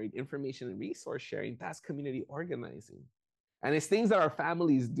resource sharing, information and resource sharing, that's community organizing. And it's things that our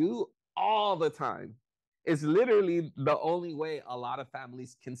families do all the time. It's literally the only way a lot of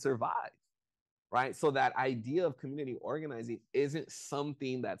families can survive, right? So that idea of community organizing isn't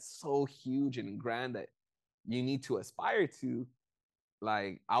something that's so huge and grand that you need to aspire to.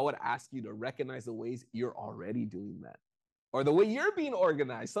 Like, I would ask you to recognize the ways you're already doing that, or the way you're being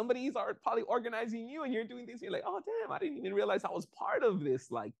organized. Somebody's probably organizing you and you're doing things. You're like, oh, damn, I didn't even realize I was part of this,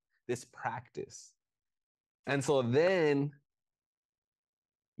 like this practice. And so then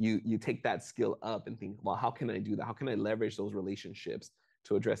you take that skill up and think, well, how can I do that? How can I leverage those relationships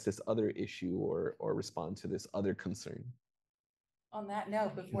to address this other issue or respond to this other concern? On that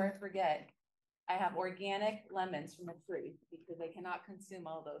note, before I forget, I have organic lemons from a tree because I cannot consume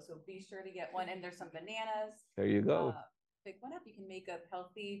all those. So be sure to get one. And there's some bananas. There you go. Pick one up. You can make a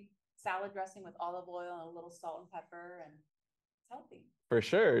healthy salad dressing with olive oil and a little salt and pepper, and it's healthy. For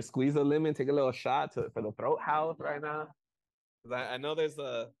sure. Squeeze a lemon, take a little shot for the throat health right now. I know there's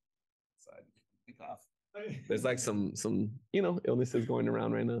there's like some you know, illnesses going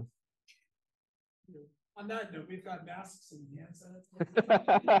around right now. On that note, we've got masks and hand sanitizer.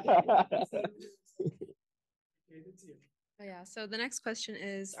 Yeah, so the next question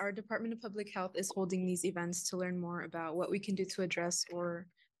is, our Department of Public Health is holding these events to learn more about what we can do to address or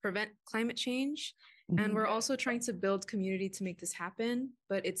prevent climate change. And we're also trying to build community to make this happen,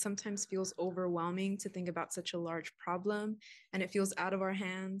 but it sometimes feels overwhelming to think about such a large problem, and it feels out of our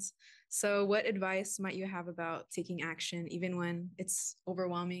hands. So what advice might you have about taking action, even when it's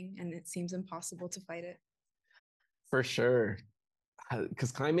overwhelming and it seems impossible to fight it? For sure.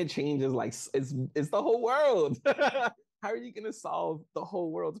 Because climate change is like, it's the whole world. How are you going to solve the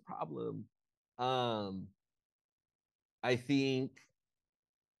whole world's problem? I think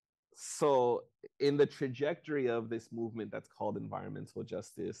so. In the trajectory of this movement that's called environmental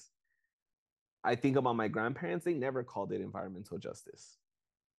justice, I think about my grandparents. They never called it environmental justice,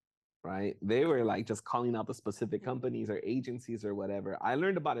 right? They were like just calling out the specific companies or agencies or whatever. I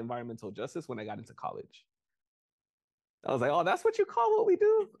learned about environmental justice when I got into college. I was like, oh, that's what you call what we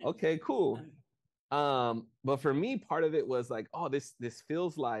do? Okay, cool. But for me, part of it was like, oh, this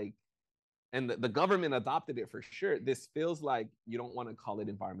feels like, and the government adopted it for sure. This feels like you don't want to call it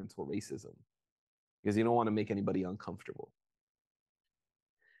environmental racism because you don't want to make anybody uncomfortable.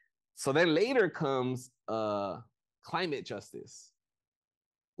 So then later comes climate justice,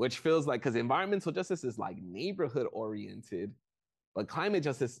 which feels like, because environmental justice is like neighborhood oriented, but climate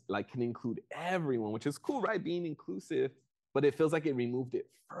justice like can include everyone, which is cool, right? Being inclusive, but it feels like it removed it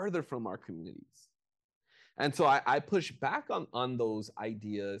further from our communities. And so I push back on those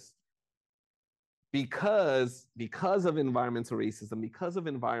ideas because of environmental racism, because of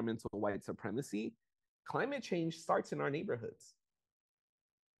environmental white supremacy. Climate change starts in our neighborhoods.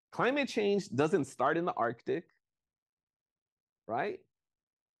 Climate change doesn't start in the Arctic, right?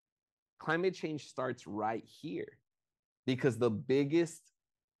 Climate change starts right here because the biggest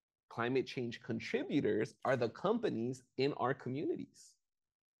climate change contributors are the companies in our communities.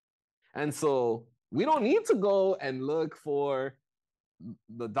 And so we don't need to go and look for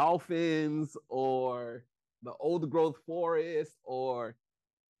the dolphins or the old growth forest, or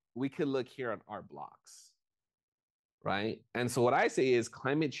we could look here on our blocks, right? And so what I say is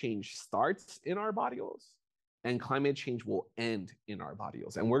climate change starts in our barrios and climate change will end in our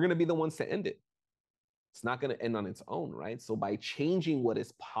barrios. And we're going to be the ones to end it. It's not going to end on its own, right? So by changing what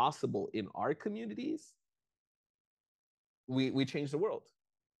is possible in our communities, we change the world,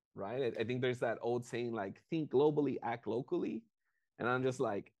 right? I think there's that old saying like, think globally, act locally. And I'm just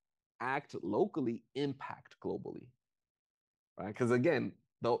like, act locally, impact globally, right? Because again,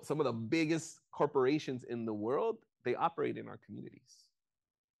 some of the biggest corporations in the world, they operate in our communities,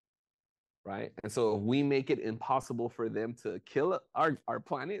 right? And so if we make it impossible for them to kill our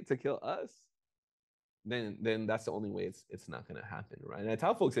planet, to kill us, then that's the only way it's not going to happen, right? And I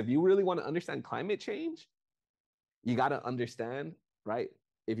tell folks, if you really want to understand climate change, you got to understand, right?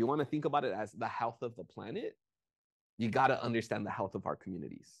 If you want to think about it as the health of the planet, you got to understand the health of our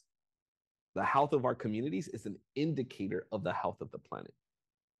communities. The health of our communities is an indicator of the health of the planet.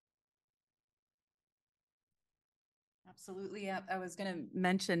 Absolutely. Yeah. I was going to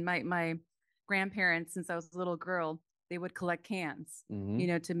mention my grandparents, since I was a little girl, they would collect cans,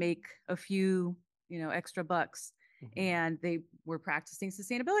 to make a few, extra bucks. And they were practicing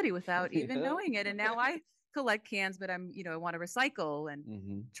sustainability without even knowing it. And now I collect cans, but I want to recycle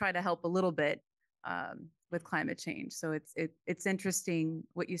and try to help a little bit with climate change. So it's interesting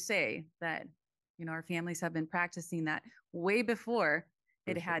what you say, that, our families have been practicing that way before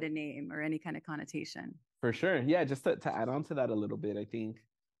it had a name or any kind of connotation. For sure. Yeah. Just to add on to that a little bit, I think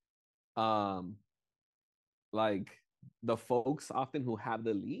like the folks often who have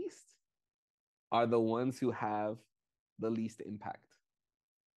the least are the ones who have the least impact.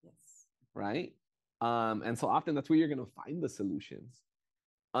 Yes. Right. And so often that's where you're going to find the solutions.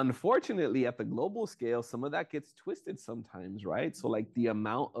 Unfortunately, at the global scale, some of that gets twisted sometimes, right? So like the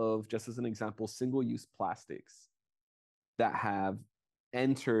amount of, just as an example, single-use plastics that have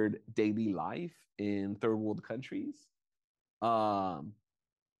entered daily life in third world countries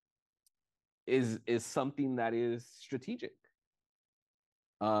is something that is strategic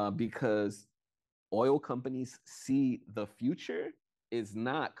because oil companies see the future is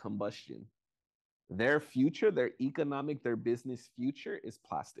not combustion. Their future, their economic, their business future is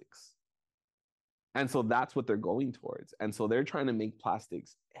plastics. And so that's what they're going towards. And so they're trying to make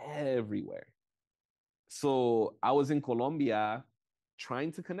plastics everywhere. So I was in Colombia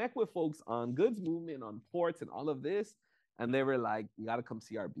trying to connect with folks on goods movement, on ports and all of this. And they were like, you got to come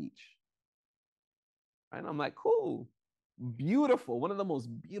see our beach. And I'm like, cool, beautiful. One of the most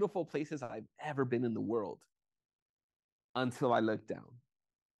beautiful places I've ever been in the world, until I looked down.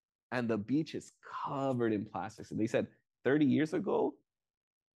 And the beach is covered in plastics. And they said 30 years ago,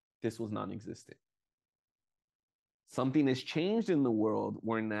 this was non-existent. Something has changed in the world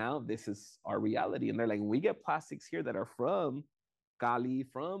where now this is our reality. And they're like, we get plastics here that are from Cali,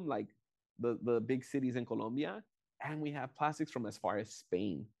 from like the big cities in Colombia. And we have plastics from as far as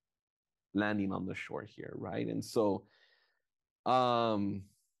Spain landing on the shore here, right? And so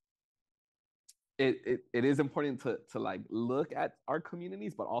it is important to like look at our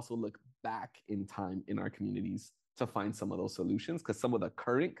communities, but also look back in time in our communities to find some of those solutions, because some of the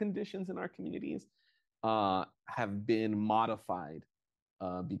current conditions in our communities have been modified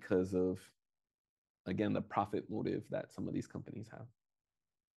because of, again, the profit motive that some of these companies have.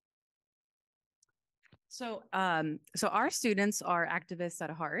 So, so our students are activists at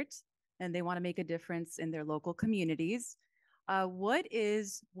heart, and they want to make a difference in their local communities. What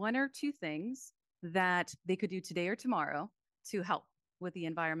is one or two things that they could do today or tomorrow to help with the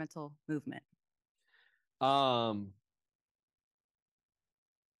environmental movement? I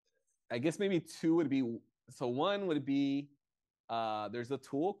guess maybe two would be, so one would be, there's a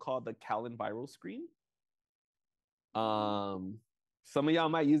tool called the Callan Viral Screen. Some of y'all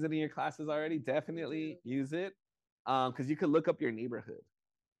might use it in your classes already. Definitely use it, because you can look up your neighborhood,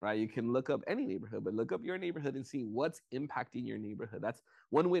 right? You can look up any neighborhood, but look up your neighborhood and see what's impacting your neighborhood. That's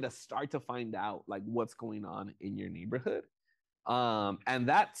one way to start to find out like what's going on in your neighborhood. And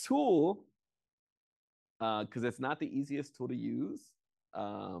that tool, because it's not the easiest tool to use,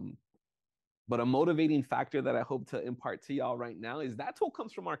 but a motivating factor that I hope to impart to y'all right now is that tool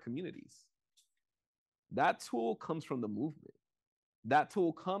comes from our communities. That tool comes from the movement. That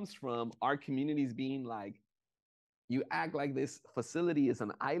tool comes from our communities being like, you act like this facility is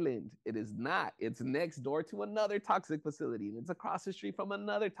an island. It is not. It's next door to another toxic facility, and it's across the street from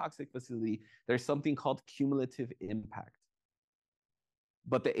another toxic facility. There's something called cumulative impact.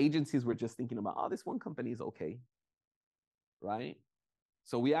 But the agencies were just thinking about, oh, this one company is okay, right?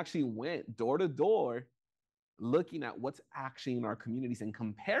 So we actually went door to door looking at what's actually in our communities and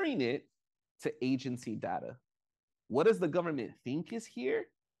comparing it to agency data. What does the government think is here?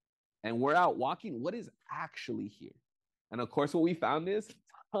 And we're out walking, what is actually here? And of course, what we found is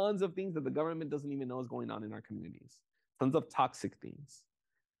tons of things that the government doesn't even know is going on in our communities. Tons of toxic things,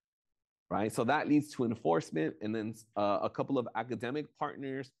 right? So that leads to enforcement. And then a couple of academic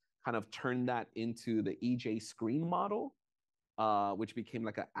partners kind of turned that into the EJ Screen model, which became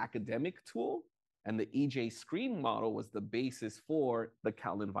like an academic tool. And the EJ Screen model was the basis for the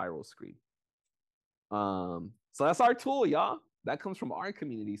Callan Viral Screen. So that's our tool, y'all. That comes from our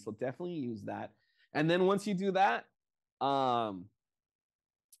community. So definitely use that. And then once you do that,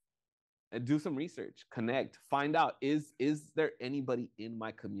 do some research, connect, find out, is there anybody in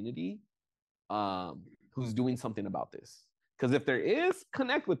my community who's doing something about this? Because if there is,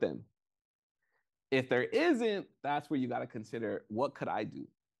 connect with them. If there isn't, that's where you got to consider, what could I do?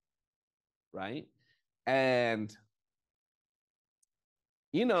 Right? And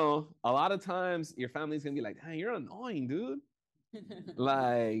you know, a lot of times your family's gonna be like, hey, you're annoying, dude.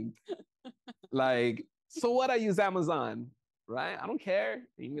 like, so what? I use Amazon, right? I don't care.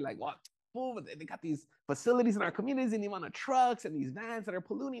 And you be like, what? Oh, they got these facilities in our communities and the amount of trucks and these vans that are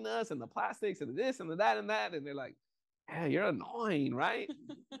polluting us and the plastics and this and the that and that. And they're like, hey, you're annoying, right?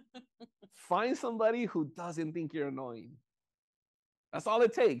 Find somebody who doesn't think you're annoying. That's all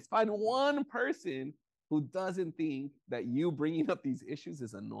it takes. Find one person who doesn't think that you bringing up these issues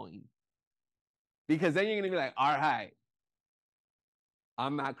is annoying. Because then you're going to be like, all right,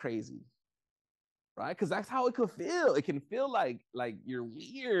 I'm not crazy, right? Because that's how it could feel. It can feel like you're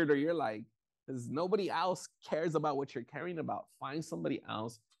weird, or you're like, because nobody else cares about what you're caring about. Find somebody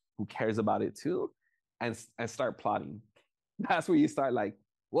else who cares about it too, and start plotting. That's where you start like,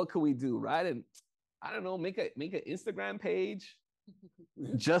 what could we do, right? And I don't know, make an Instagram page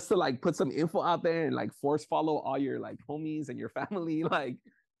just to like put some info out there and like force follow all your like homies and your family, like,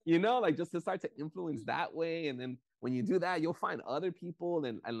 you know, like just to start to influence that way. And then when you do that, you'll find other people,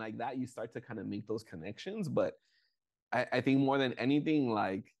 and like that, you start to kind of make those connections. But I think more than anything,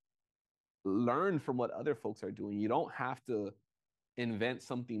 like, learn from what other folks are doing. You don't have to invent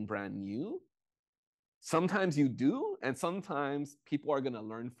something brand new. Sometimes you do, and sometimes people are going to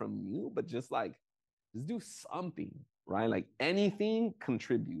learn from you, but just do something, right? Like anything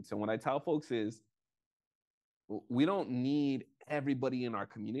contributes. And what I tell folks is, we don't need everybody in our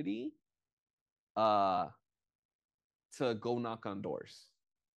community to go knock on doors.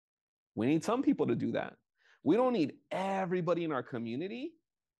 We need some people to do that. We don't need everybody in our community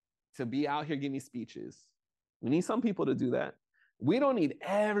to be out here giving speeches. We need some people to do that. We don't need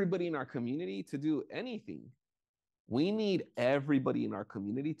everybody in our community to do anything. We need everybody in our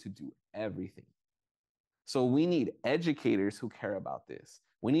community to do everything. So we need educators who care about this.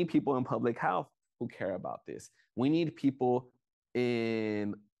 We need people in public health who care about this. We need people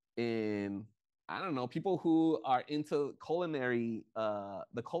in I don't know, people who are into culinary,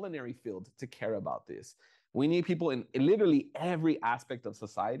 the culinary field to care about this. We need people in literally every aspect of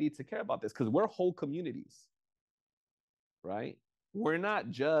society to care about this, because we're whole communities, right? We're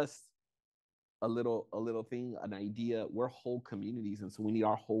not just a little thing, an idea. We're whole communities. And so we need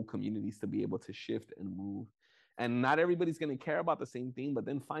our whole communities to be able to shift and move. And not everybody's going to care about the same thing, but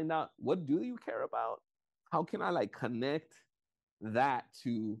then find out, what do you care about? How can I like connect that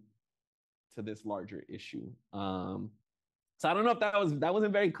to this larger issue? So I don't know if that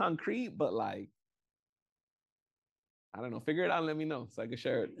wasn't very concrete, but like, I don't know, figure it out and let me know so I can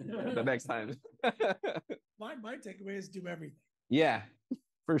share it the next time. My takeaway is do everything. Yeah,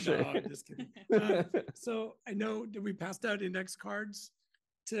 for sure. No, I'm just kidding. So I know that we passed out index cards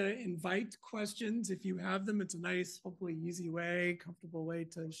to invite questions. If you have them, it's a nice, hopefully easy way, comfortable way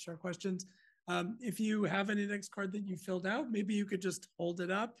to share questions. If you have an index card that you filled out, maybe you could just hold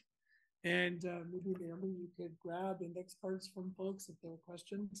it up, and maybe Naomi, you could grab index cards from folks if there are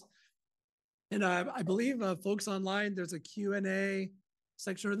questions. And I believe folks online, there's a Q&A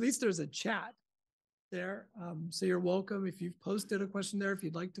section, or at least there's a chat there. So you're welcome. If you've posted a question there, if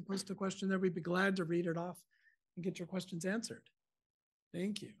you'd like to post a question there, we'd be glad to read it off and get your questions answered.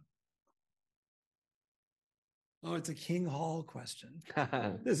 Thank you. Oh, it's a King Hall question.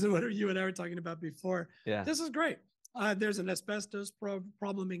 This is what you and I were talking about before. Yeah. This is great. There's an asbestos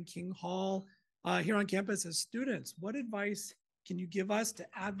problem in King Hall here on campus. As students, what advice can you give us to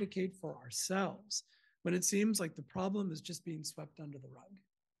advocate for ourselves when it seems like the problem is just being swept under the rug?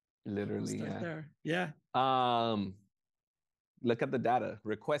 Literally, We'll start yeah. there. Yeah. Look at the data.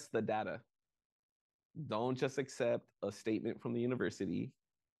 Request the data. Don't just accept a statement from the university.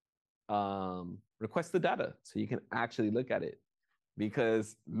 Request the data so you can actually look at it,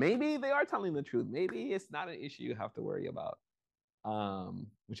 because maybe they are telling the truth. Maybe it's not an issue you have to worry about,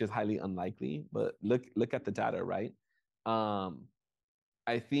 which is highly unlikely. But look at the data, right?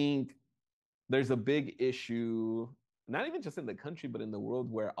 I think there's a big issue, not even just in the country, but in the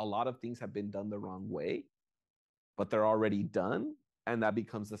world, where a lot of things have been done the wrong way, but they're already done, and that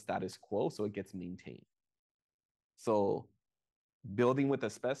becomes the status quo, so it gets maintained. So building with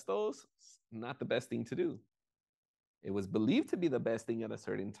asbestos, not the best thing to do. It was believed to be the best thing at a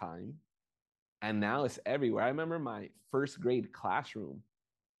certain time, and now it's everywhere. I remember my first grade classroom,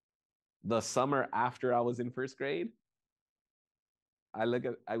 the summer after I was in first grade.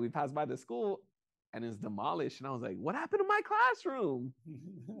 We passed by the school and it's demolished, and I was like, what happened to my classroom?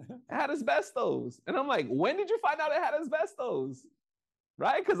 It had asbestos. And I'm like, when did you find out it had asbestos?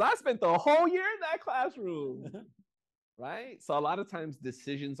 Right? Because I spent the whole year in that classroom. Right? So a lot of times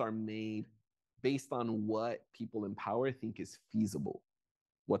decisions are made based on what people in power think is feasible,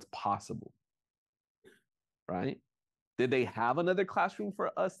 what's possible. Right? Did they have another classroom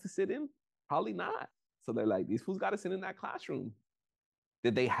for us to sit in? Probably not. So they're like, these fools got to sit in that classroom.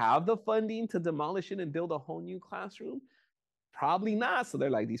 Did they have the funding to demolish it and build a whole new classroom? Probably not. So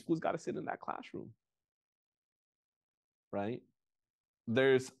they're like, these fools got to sit in that classroom. Right?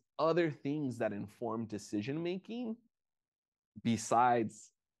 There's other things that inform decision making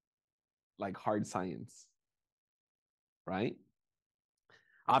besides like hard science. Right?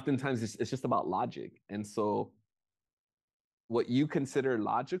 Oftentimes it's just about logic. And so what you consider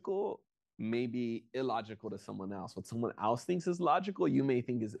logical may be illogical to someone else. What someone else thinks is logical, you may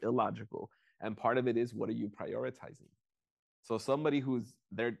think is illogical. And part of it is, what are you prioritizing? So somebody who's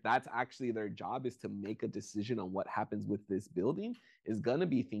there, that's actually their job, is to make a decision on what happens with this building, is going to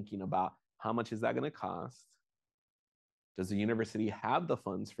be thinking about, how much is that going to cost? Does the university have the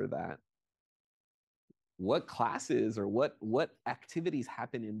funds for that? What classes or what activities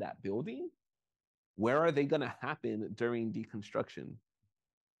happen in that building? Where are they going to happen during deconstruction?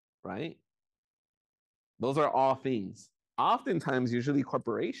 Right? Those are all things. Oftentimes, usually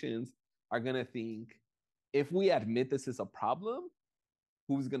corporations are going to think, if we admit this is a problem,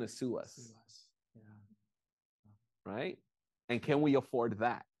 who's going to sue us? Yeah. Right? And can we afford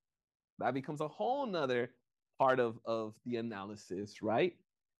that? That becomes a whole nother part of the analysis, right?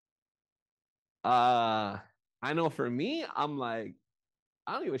 I know for me, I'm like,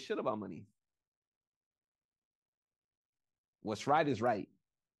 I don't give a shit about money. What's right is right.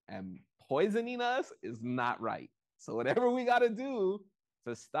 And poisoning us is not right. So whatever we got to do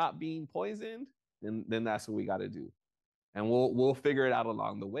to stop being poisoned, then that's what we got to do. And we'll figure it out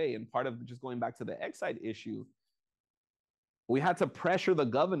along the way. And part of just going back to the Exide issue, we had to pressure the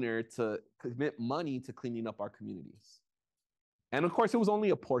governor to commit money to cleaning up our communities. And of course, it was only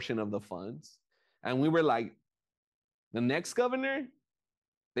a portion of the funds. And we were like, the next governor,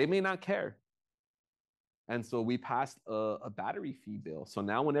 they may not care. And so we passed a battery fee bill. So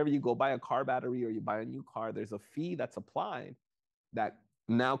now whenever you go buy a car battery or you buy a new car, there's a fee that's applied that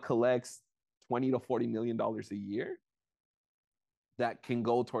now collects $20 to $40 million a year that can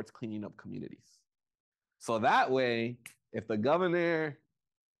go towards cleaning up communities. So that way, if the governor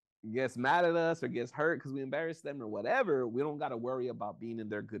gets mad at us or gets hurt because we embarrass them or whatever, we don't got to worry about being in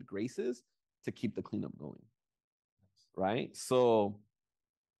their good graces to keep the cleanup going. right? So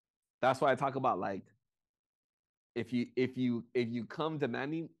that's why I talk about like if you come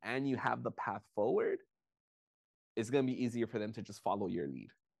demanding and you have the path forward, it's gonna be easier for them to just follow your lead.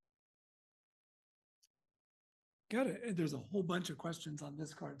 Got it. There's a whole bunch of questions on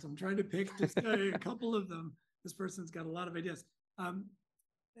this card, so I'm trying to pick just a couple of them. This person's got a lot of ideas.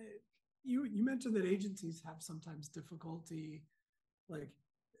 You mentioned that agencies have sometimes difficulty, like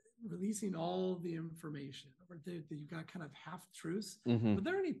releasing all the information, or that you got kind of half truths. Mm-hmm. Are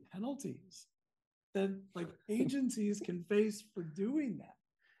there any penalties that like agencies can face for doing that?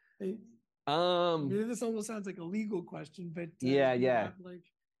 Maybe this almost sounds like a legal question, but yeah. have, like,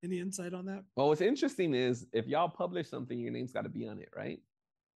 any insight on that? Well, what's interesting is if y'all publish something, your name's got to be on it, right?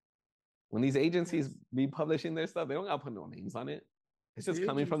 When these agencies be publishing their stuff, they don't got to put no names on it. It's just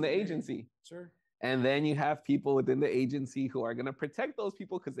coming from the agency. Sure. And then you have people within the agency who are going to protect those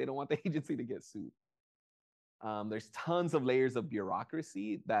people because they don't want the agency to get sued. There's tons of layers of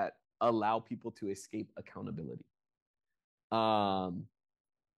bureaucracy that allow people to escape accountability.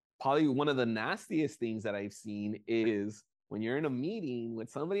 Probably one of the nastiest things that I've seen is when you're in a meeting with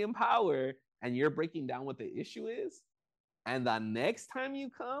somebody in power and you're breaking down what the issue is, and the next time you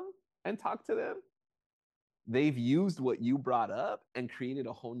come and talk to them, they've used what you brought up and created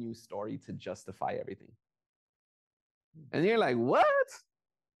a whole new story to justify everything. And you're like, what?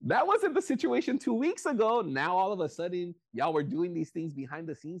 That wasn't the situation 2 weeks ago. Now, all of a sudden, y'all were doing these things behind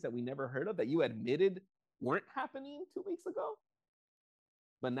the scenes that we never heard of, that you admitted weren't happening 2 weeks ago.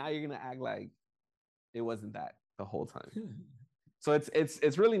 But now you're going to act like it wasn't that the whole time. So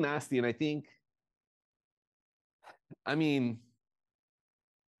it's really nasty. And I think, I mean,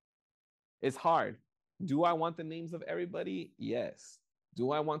 it's hard. Do I want the names of everybody? Yes.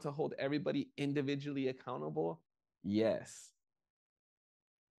 Do I want to hold everybody individually accountable? Yes.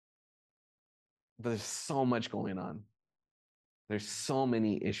 But there's so much going on. There's so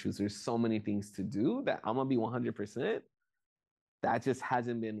many issues. There's so many things to do that I'm going to be 100%. That just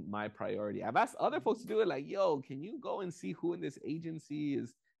hasn't been my priority. I've asked other folks to do it, like, yo, can you go and see who in this agency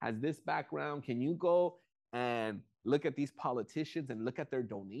has this background? Can you go and look at these politicians and look at their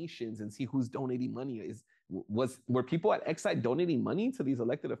donations and see who's donating money? Were people at Excite donating money to these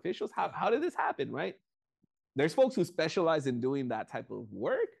elected officials? How did this happen, right? There's folks who specialize in doing that type of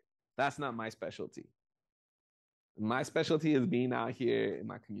work. That's not my specialty. My specialty is being out here in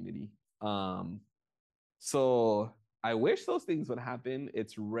my community. So I wish those things would happen.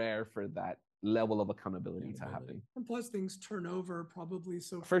 It's rare for that level of accountability to happen. And plus things turn over probably.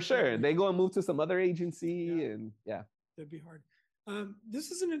 So for sure. They go and move to some other agency and yeah. That'd be hard. This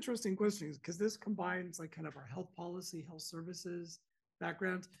is an interesting question because this combines like kind of our health policy, health services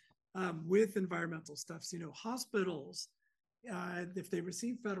background with environmental stuff. So, hospitals, if they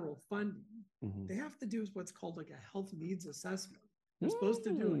receive federal funding, they have to do what's called like a health needs assessment. They're supposed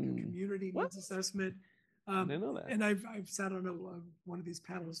to do like a community needs assessment. I know that. And I've sat on one of these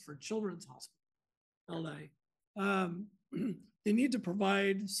panels for Children's Hospital, LA. They need to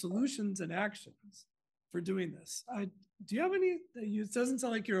provide solutions and actions for doing this. Do you have any? It doesn't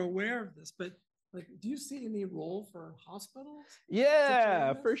sound like you're aware of this, but like, do you see any role for hospitals?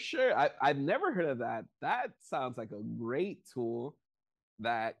 Yeah, for sure. I've never heard of that. That sounds like a great tool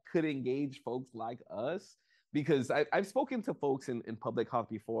that could engage folks like us, because I've spoken to folks in public health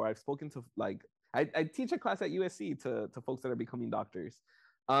before. I've spoken to I teach a class at USC to folks that are becoming doctors.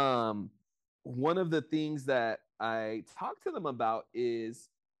 One of the things that I talk to them about is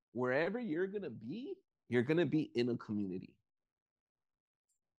wherever you're going to be in a community.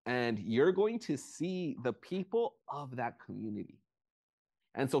 And you're going to see the people of that community.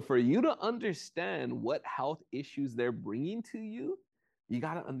 And so for you to understand what health issues they're bringing to you, you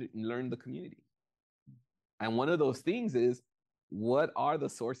got to learn the community. And one of those things is, what are the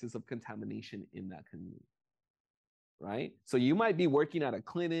sources of contamination in that community, right? So you might be working at a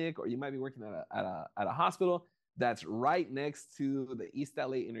clinic, or you might be working at a hospital that's right next to the East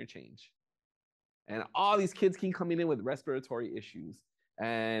LA interchange. And all these kids keep coming in with respiratory issues.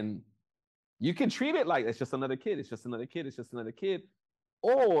 And you can treat it like it's just another kid, it's just another kid, it's just another kid.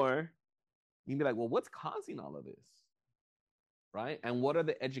 Or you can be like, well, what's causing all of this, right? And what are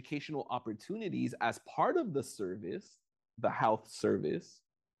the educational opportunities as part of the service, the health service,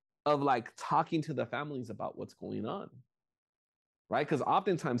 of like talking to the families about what's going on, right? Because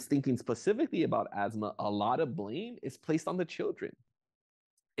oftentimes, thinking specifically about asthma, a lot of blame is placed on the children.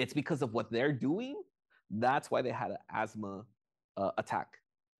 It's because of what they're doing. That's why they had an asthma attack,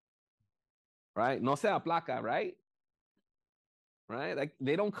 right? No se aplaca, right? Right? Like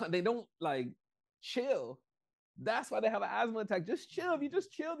they don't like chill. That's why they have an asthma attack. Just chill. If you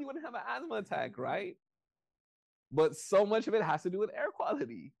just chilled, you wouldn't have an asthma attack, right? but so much of it has to do with air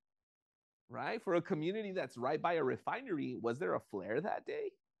quality, right? For a community that's right by a refinery, was there a flare that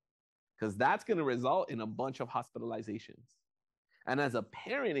day? Because that's going to result in a bunch of hospitalizations. And as a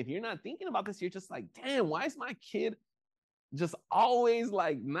parent, if you're not thinking about this, you're just like, damn, why is my kid just always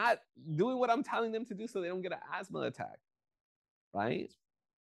like not doing what I'm telling them to do so they don't get an asthma attack, right?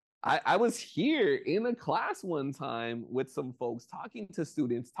 I was here in a class one time with some folks talking to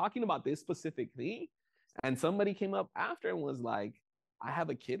students, talking about this specific thing. And somebody came up after and was like, I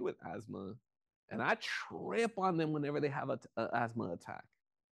have a kid with asthma and I trip on them whenever they have an asthma attack.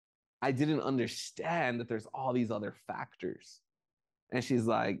 I didn't understand that there's all these other factors. And she's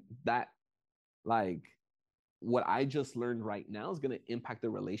like, what I just learned right now is going to impact the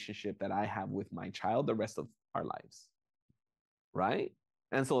relationship that I have with my child the rest of our lives, right?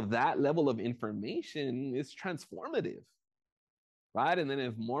 And so that level of information is transformative, right? And then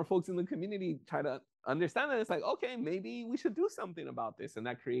if more folks in the community try to understand that, it's like, okay, maybe we should do something about this. And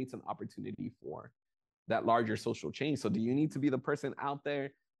that creates an opportunity for that larger social change. So do you need to be the person out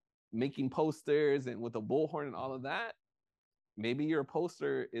there making posters and with a bullhorn and all of that? Maybe your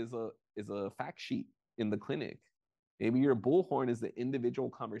poster is a fact sheet in the clinic. Maybe your bullhorn is the individual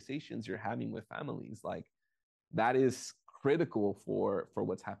conversations you're having with families. Like that is critical for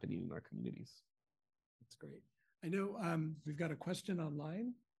what's happening in our communities. That's great. I know we've got a question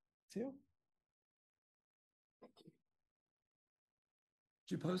online too. Did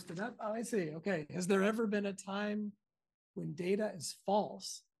you post it up? Oh, I see. Okay. Has there ever been a time when data is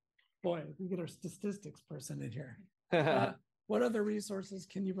false? Boy, we get our statistics person in here. What other resources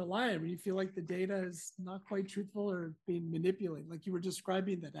can you rely on when you feel like the data is not quite truthful or being manipulated? Like you were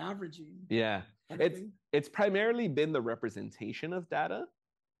describing that averaging. Yeah, it's primarily been the representation of data.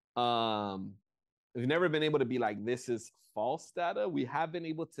 We've never been able to be like, this is false data. We have been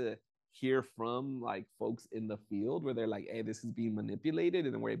able to hear from like folks in the field where they're like, hey, this is being manipulated,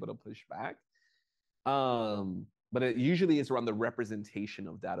 and then we're able to push back. But it usually is around the representation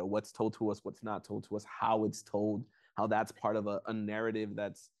of data, what's told to us, what's not told to us, how it's told, how that's part of a narrative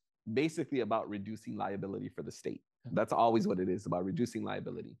that's basically about reducing liability for the state. That's always what it is, about reducing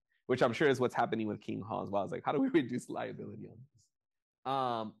liability, which I'm sure is what's happening with King Hall as well. It's like, how do we reduce liability on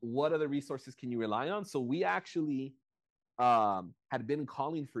this? What other resources can you rely on? So we actually had been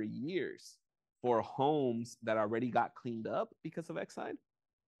calling for years for homes that already got cleaned up because of Exide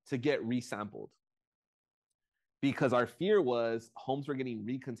to get resampled. Because our fear was homes were getting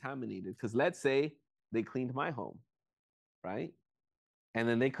recontaminated. Because let's say they cleaned my home, right? And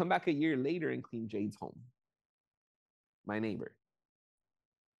then they come back a year later and clean Jade's home, my neighbor.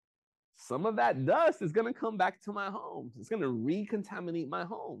 Some of that dust is going to come back to my home. It's going to recontaminate my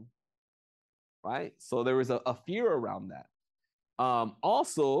home, right? So there was a fear around that.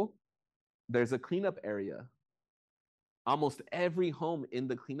 Also, there's a cleanup area. Almost every home in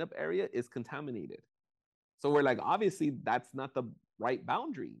the cleanup area is contaminated. So we're like, obviously, that's not the right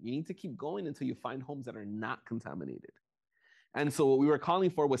boundary. You need to keep going until you find homes that are not contaminated. And so what we were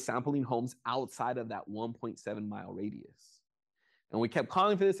calling for was sampling homes outside of that 1.7 mile radius. And we kept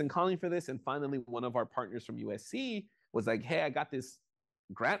calling for this and calling for this. And finally, one of our partners from USC was like, hey, I got this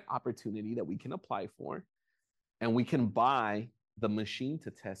grant opportunity that we can apply for, and we can buy the machine to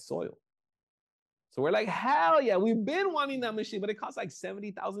test soil. So we're like, hell yeah, we've been wanting that machine, but it costs like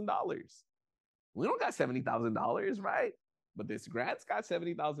 $70,000. We don't got $70,000, right? But this grant's got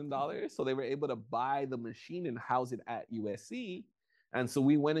 $70,000. So they were able to buy the machine and house it at USC. And so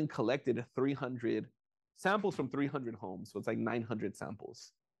we went and collected 300 samples from 300 homes. So it's like 900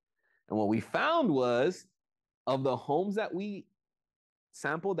 samples. And what we found was, of the homes that we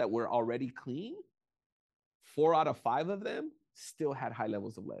sampled that were already clean, 4 out of 5 of them still had high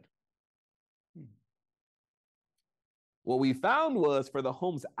levels of lead. What we found was, for the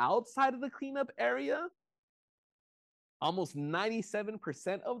homes outside of the cleanup area, almost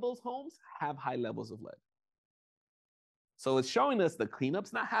 97% of those homes have high levels of lead. So it's showing us the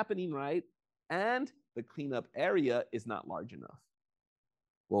cleanup's not happening right, and the cleanup area is not large enough.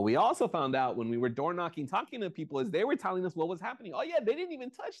 What we also found out when we were door knocking, talking to people, is they were telling us what was happening. Oh yeah, they didn't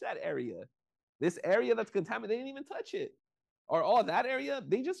even touch that area. This area that's contaminated, they didn't even touch it. Or, oh, that area,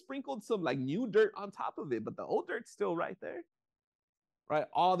 they just sprinkled some like new dirt on top of it, but the old dirt's still right there, right?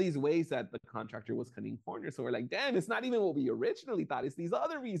 All these ways that the contractor was cutting corners. So we're like, damn, it's not even what we originally thought. It's these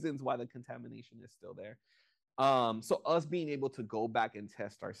other reasons why the contamination is still there. So us being able to go back and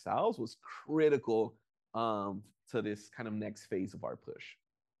test ourselves was critical to this kind of next phase of our push.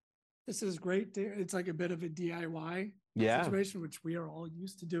 This is great. It's like a bit of a DIY situation, which we are all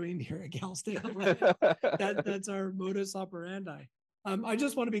used to doing here at Cal State. That's our modus operandi. I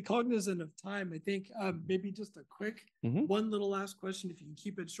just want to be cognizant of time. I think maybe just a quick one little last question, if you can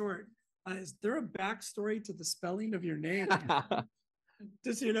keep it short. Is there a backstory to the spelling of your name?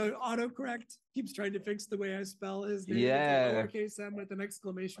 Just, autocorrect keeps trying to fix the way I spell his name. Yeah. It's a lowercase m with an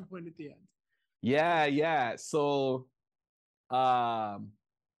exclamation point at the end. Yeah. So the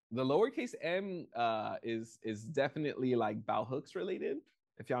lowercase m is definitely like bell hooks related.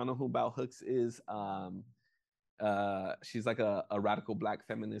 If y'all know who bell hooks is, she's like a radical Black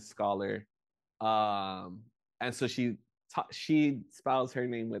feminist scholar. And so she spells her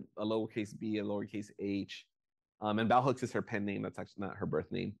name with a lowercase b, a lowercase h. And bell hooks is her pen name. That's actually not her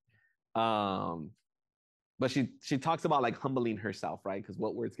birth name. But she talks about like humbling herself, right? Because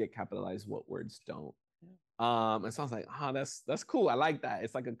what words get capitalized, what words don't. And so I was like, that's cool. I like that.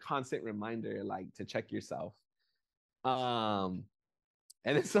 It's like a constant reminder, like to check yourself. And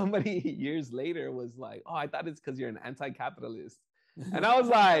then somebody years later was like, I thought it's because you're an anti-capitalist. And I was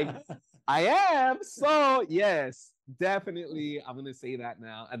like, I am. So yes, definitely. I'm going to say that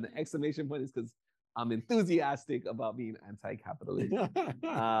now. And the exclamation point is because I'm enthusiastic about being anti-capitalist.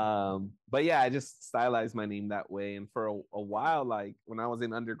 But yeah, I just stylized my name that way. And for a while, like when I was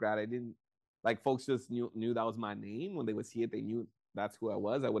in undergrad, I didn't, like folks just knew that was my name. When they would see it, they knew that's who I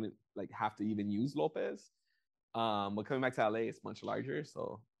was. I wouldn't like have to even use Lopez. But coming back to LA, it's much larger.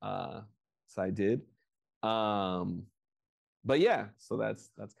 So I did. But yeah, so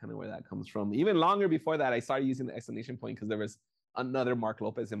that's kind of where that comes from. Even longer before that, I started using the exclamation point because there was another Mark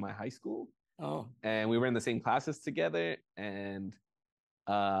Lopez in my high school. Oh. And we were in the same classes together. And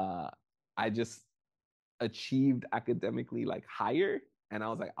I just achieved academically like higher. And I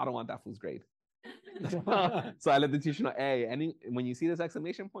was like, I don't want that fool's grade. So I let the teacher know, hey, when you see this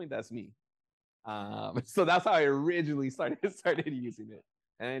exclamation point, that's me. So that's how I originally started using it.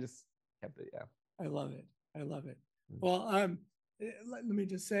 And I just kept it, yeah. I love it. Well, let me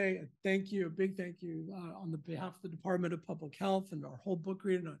just say a big thank you on the behalf of the Department of Public Health and our whole book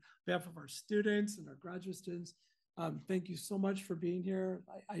reading, on behalf of our students and our graduate students. Thank you so much for being here.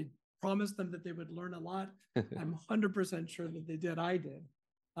 I promised them that they would learn a lot. I'm 100% sure that they did. I did.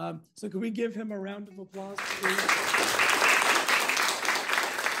 So can we give him a round of applause, please?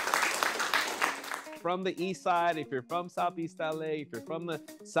 From the east side, if you're from Southeast LA, if you're from the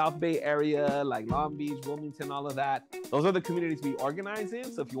South Bay area, like Long Beach, Wilmington, all of that, those are the communities we organize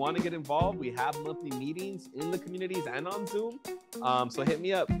in. So if you want to get involved, we have monthly meetings in the communities and on Zoom. So hit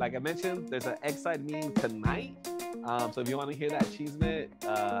me up. Like I mentioned, there's an X-Side meeting tonight. So if you want to hear that cheesemate,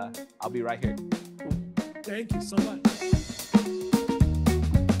 I'll be right here. Thank you so much.